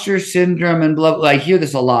imposter syndrome and blah, blah. I hear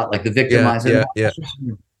this a lot, like the victimizer. Yeah.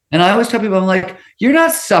 And I always tell people, I'm like, you're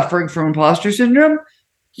not suffering from imposter syndrome.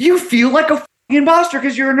 You feel like a imposter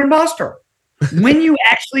because you're an imposter. When you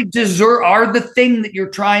actually are the thing that you're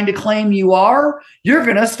trying to claim you are, you're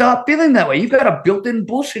going to stop feeling that way. You've got a built-in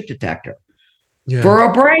bullshit detector for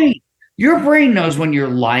a brain. Your brain knows when you're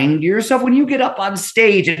lying to yourself. When you get up on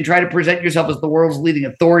stage and try to present yourself as the world's leading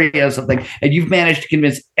authority on something, and you've managed to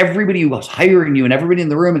convince everybody who was hiring you and everybody in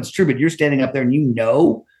the room it's true, but you're standing up there and you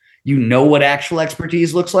know what actual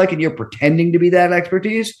expertise looks like, and you're pretending to be that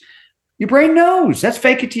expertise. Your brain knows. That's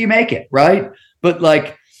fake it till you make it, right? But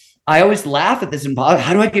I always laugh at this.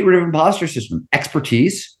 How do I get rid of imposter syndrome?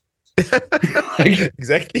 Expertise.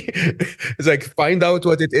 Exactly. It's like, find out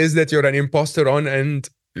what it is that you're an imposter on and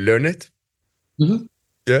learn it. Mm-hmm.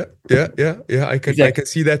 Yeah. I can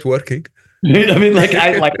see that working.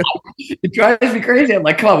 It drives me crazy. I'm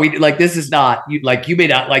like, come on, this is not you. You may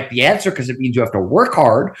not like the answer because it means you have to work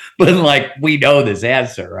hard, but we know this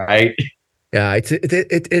answer, right? Yeah,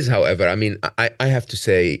 it is. However, I have to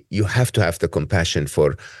say, you have to have the compassion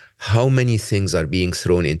for how many things are being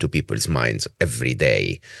thrown into people's minds every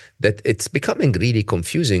day that it's becoming really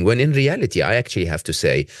confusing, when in reality, I actually have to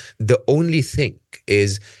say, the only thing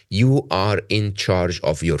is you are in charge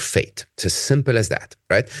of your fate. It's as simple as that,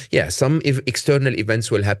 right? Yeah, some external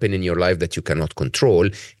events will happen in your life that you cannot control.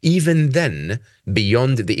 Even then,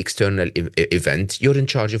 beyond the external event, you're in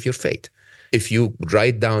charge of your fate. If you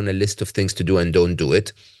write down a list of things to do and don't do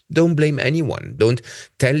it, don't blame anyone. Don't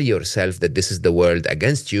tell yourself that this is the world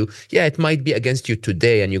against you. Yeah, it might be against you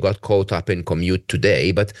today and you got caught up in commute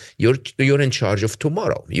today, but you're in charge of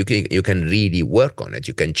tomorrow. You can really work on it.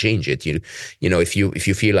 You can change it. If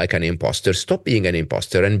you feel like an imposter, stop being an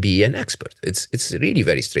imposter and be an expert. It's really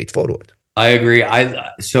very straightforward. I agree.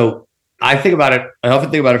 So I think about it. I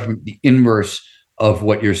often think about it from the inverse of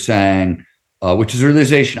what you're saying. Which is a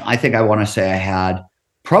realization I think I want to say I had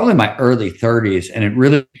probably in my early 30s.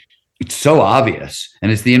 And it's so obvious.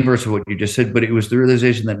 And it's the inverse of what you just said, but it was the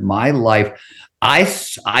realization that my life,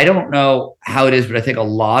 I don't know how it is, but I think a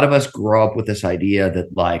lot of us grow up with this idea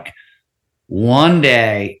that one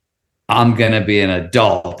day I'm going to be an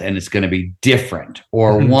adult and it's going to be different,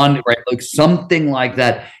 or something like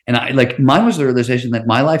that. And mine was the realization that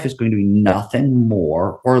my life is going to be nothing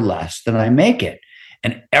more or less than I make it.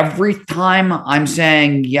 And every time I'm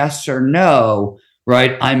saying yes or no,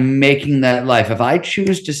 right, I'm making that life. If I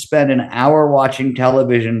choose to spend an hour watching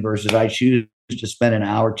television versus I choose to spend an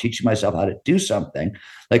hour teaching myself how to do something,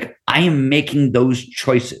 I am making those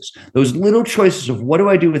choices, those little choices of what do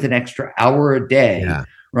I do with an extra hour a day,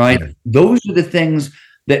 right? Yeah. Those are the things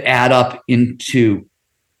that add up into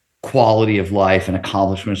quality of life and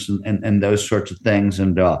accomplishments and those sorts of things.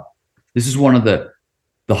 And this is one of the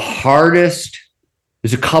hardest.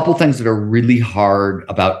 There's a couple things that are really hard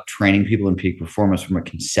about training people in peak performance from a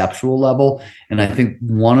conceptual level. And I think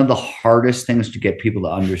one of the hardest things to get people to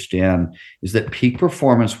understand is that peak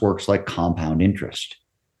performance works like compound interest,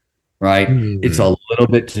 right? Mm-hmm. It's a little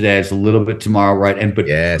bit today, it's a little bit tomorrow, right? But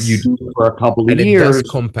yes, you do it for a couple of years. It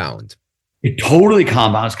does compound. It totally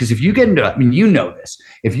compounds, because if you get into, I mean, you know this,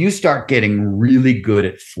 if you start getting really good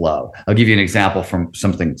at flow, I'll give you an example from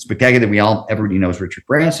something spectacular that everybody knows Richard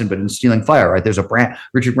Branson, but in Stealing Fire, right? There's a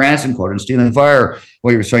Richard Branson quote in Stealing Fire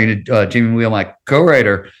where he was talking to Jamie Wheel, my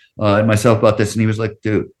co-writer, and myself about this. And he was like,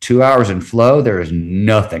 dude, 2 hours in flow, there is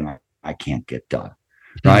nothing I can't get done,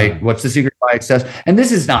 right? Mm-hmm. What's the secret to success? And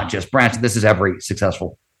this is not just Branson. This is every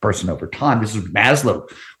successful person over time. This is Maslow,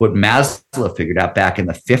 what Maslow figured out back in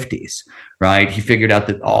the 50s, right? He figured out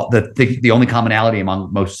that the only commonality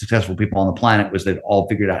among most successful people on the planet was that all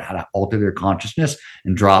figured out how to alter their consciousness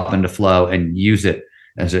and drop into flow and use it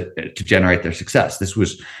to generate their success. This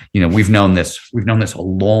was, we've known this a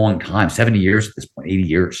long time, 70 years at this point, 80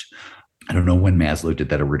 years. I don't know when Maslow did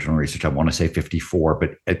that original research. I want to say 54,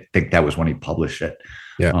 but I think that was when he published it.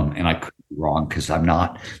 Yeah. And I could be wrong, because I'm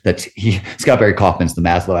not. Scott Barry Kaufman's the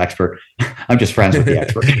Maslow expert. I'm just friends with the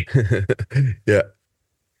expert. Yeah.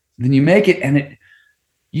 Then you make it, and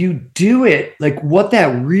you do it. Like, what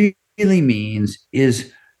that really means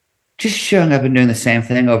is just showing up and doing the same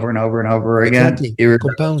thing over and over and over again. Exactly.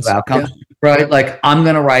 Irregardless of outcomes, right? Like, I'm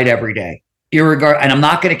going to write every day, and I'm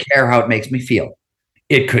not going to care how it makes me feel.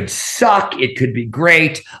 It could suck. It could be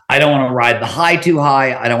great. I don't want to ride the high too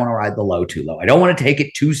high. I don't want to ride the low too low. I don't want to take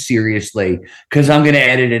it too seriously, because I'm going to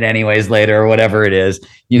edit it anyways later, or whatever it is.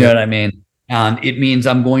 You know what I mean? It means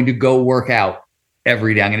I'm going to go work out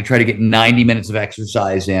every day. I'm going to try to get 90 minutes of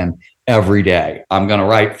exercise in every day. I'm going to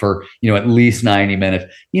write for, at least 90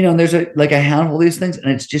 minutes. And there's a handful of these things.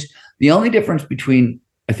 And it's just the only difference between,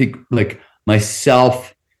 I think, like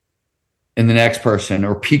myself and the next person,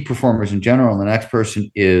 or peak performers in general, and the next person,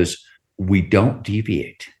 is we don't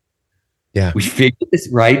deviate. Yeah. We figure this,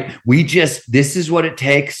 right? This is what it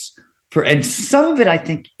takes and some of it, I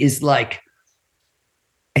think, is like,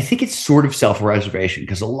 I think it's sort of self-reservation,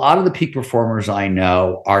 because a lot of the peak performers I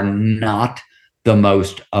know are not the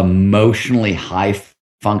most emotionally high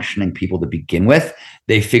functioning people to begin with.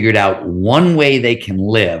 They figured out one way they can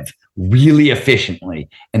live really efficiently,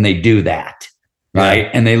 and they do that. Right.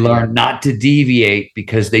 And they learn not to deviate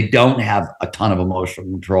because they don't have a ton of emotional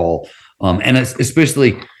control. And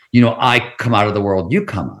especially, I come out of the world you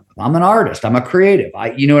come out of. I'm an artist. I'm a creative.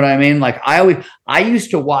 You know what I mean? Like, I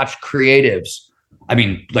used to watch creatives. I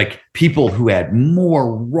mean, like, people who had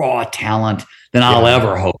more raw talent than I'll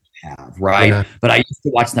ever hope to have. Right. Yeah. But I used to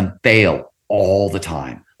watch them fail all the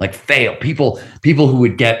time. Like, fail. People who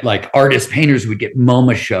would get, like, painters who would get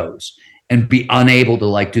MoMA shows and be unable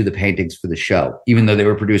to do the paintings for the show, even though they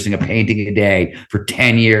were producing a painting a day for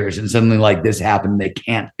 10 years, and something like this happened, they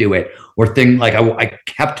can't do it. Or I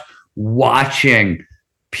kept watching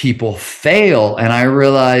people fail, and I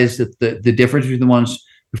realized that the difference between the ones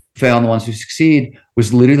who fail and the ones who succeed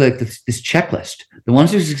was literally like this checklist. The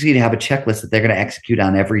ones who succeed have a checklist that they're going to execute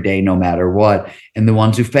on every day, no matter what. And the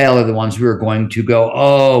ones who fail are the ones who are going to go,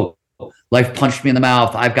 oh, life punched me in the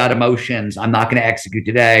mouth. I've got emotions. I'm not going to execute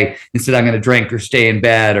today. Instead, I'm going to drink or stay in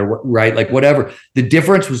bed, or whatever. The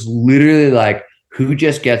difference was literally like, who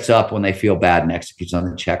just gets up when they feel bad and executes on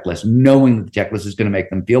the checklist, knowing that the checklist is going to make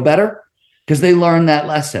them feel better, because they learned that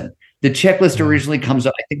lesson. The checklist originally comes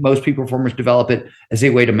up. I think most peak performers develop it as a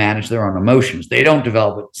way to manage their own emotions. They don't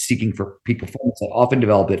develop it seeking for peak performance. They often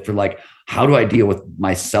develop it for how do I deal with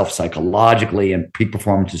myself psychologically, and peak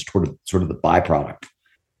performance is sort of the byproduct.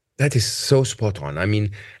 That is so spot on. I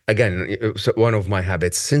mean, again, one of my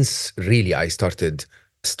habits since really I started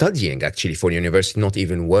studying actually for university, not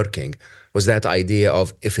even working, was that idea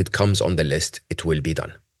of, if it comes on the list, it will be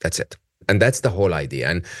done. That's it. And that's the whole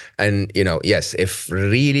idea. And yes, if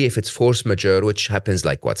it's force majeure, which happens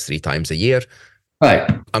 3 times a year, right,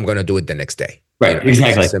 I'm going to do it the next day. Right.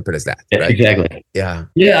 Exactly. It's as simple as that. Right? Exactly. Yeah.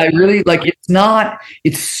 Yeah. I really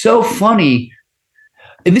it's so funny.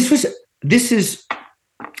 And this is,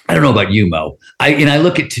 I don't know about you, Mo. I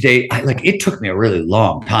look at today, it took me a really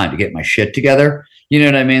long time to get my shit together. You know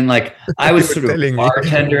what I mean? I was sort of a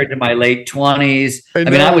bartender into my late 20s. I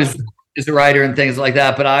mean, I was as a writer and things like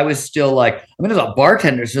that, but I was still as a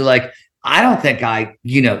bartender. So I don't think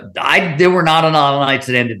there were not a lot of nights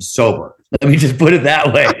that ended sober. Let me just put it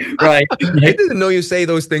that way. Right. I didn't know you say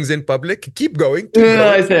those things in public. Keep going.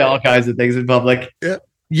 I say all kinds of things in public. Yeah.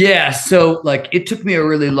 Yeah. So it took me a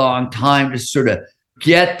really long time to sort of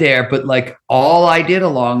get there. But all I did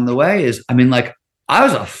along the way is, I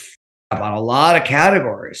was on a lot of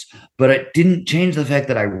categories, but it didn't change the fact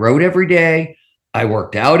that I wrote every day. I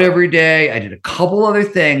worked out every day. I did a couple other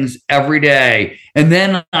things every day. And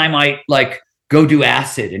then I might go do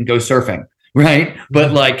acid and go surfing. Right.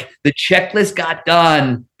 But the checklist got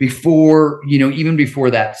done before, even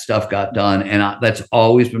before that stuff got done. And that's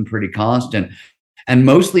always been pretty constant. And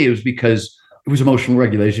mostly it was because it was emotional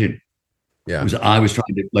regulation. It Yeah. was I was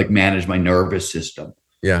trying to like manage my nervous system.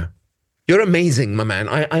 Yeah. You're amazing, my man.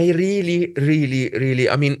 I really, really, really,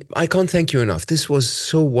 I mean, I can't thank you enough. This was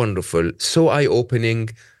so wonderful, so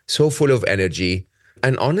eye-opening, so full of energy,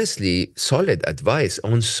 and honestly, solid advice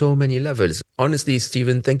on so many levels. Honestly,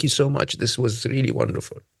 Stephen, thank you so much. This was really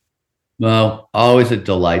wonderful. Well, always a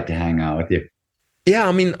delight to hang out with you. Yeah,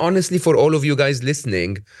 I mean, honestly, for all of you guys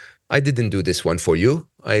listening, I didn't do this one for you.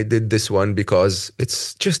 I did this one because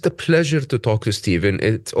it's just a pleasure to talk to Stephen.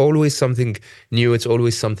 It's always something new. It's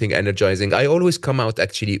always something energizing. I always come out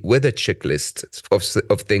actually with a checklist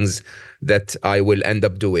of things that I will end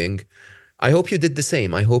up doing. I hope you did the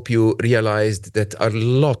same. I hope you realized that a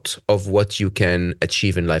lot of what you can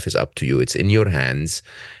achieve in life is up to you. It's in your hands.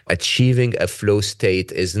 Achieving a flow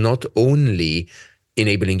state is not only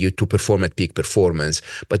enabling you to perform at peak performance,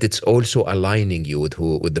 but it's also aligning you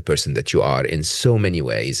with the person that you are in so many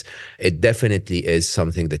ways. It definitely is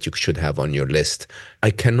something that you should have on your list. I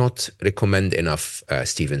cannot recommend enough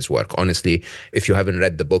Stephen's work. Honestly, if you haven't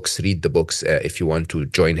read the books, read the books. If you want to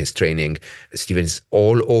join his training, Stephen's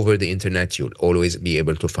all over the internet. You'll always be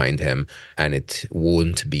able to find him, and it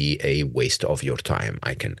won't be a waste of your time.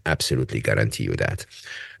 I can absolutely guarantee you that.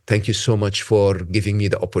 Thank you so much for giving me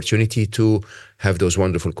the opportunity to have those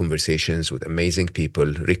wonderful conversations with amazing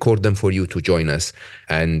people, record them for you to join us.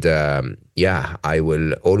 And yeah, I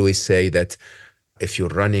will always say that if you're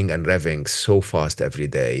running and revving so fast every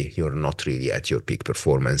day, you're not really at your peak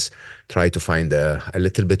performance. Try to find a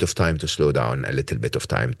little bit of time to slow down, a little bit of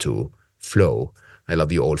time to flow. I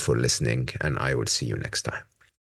love you all for listening, and I will see you next time.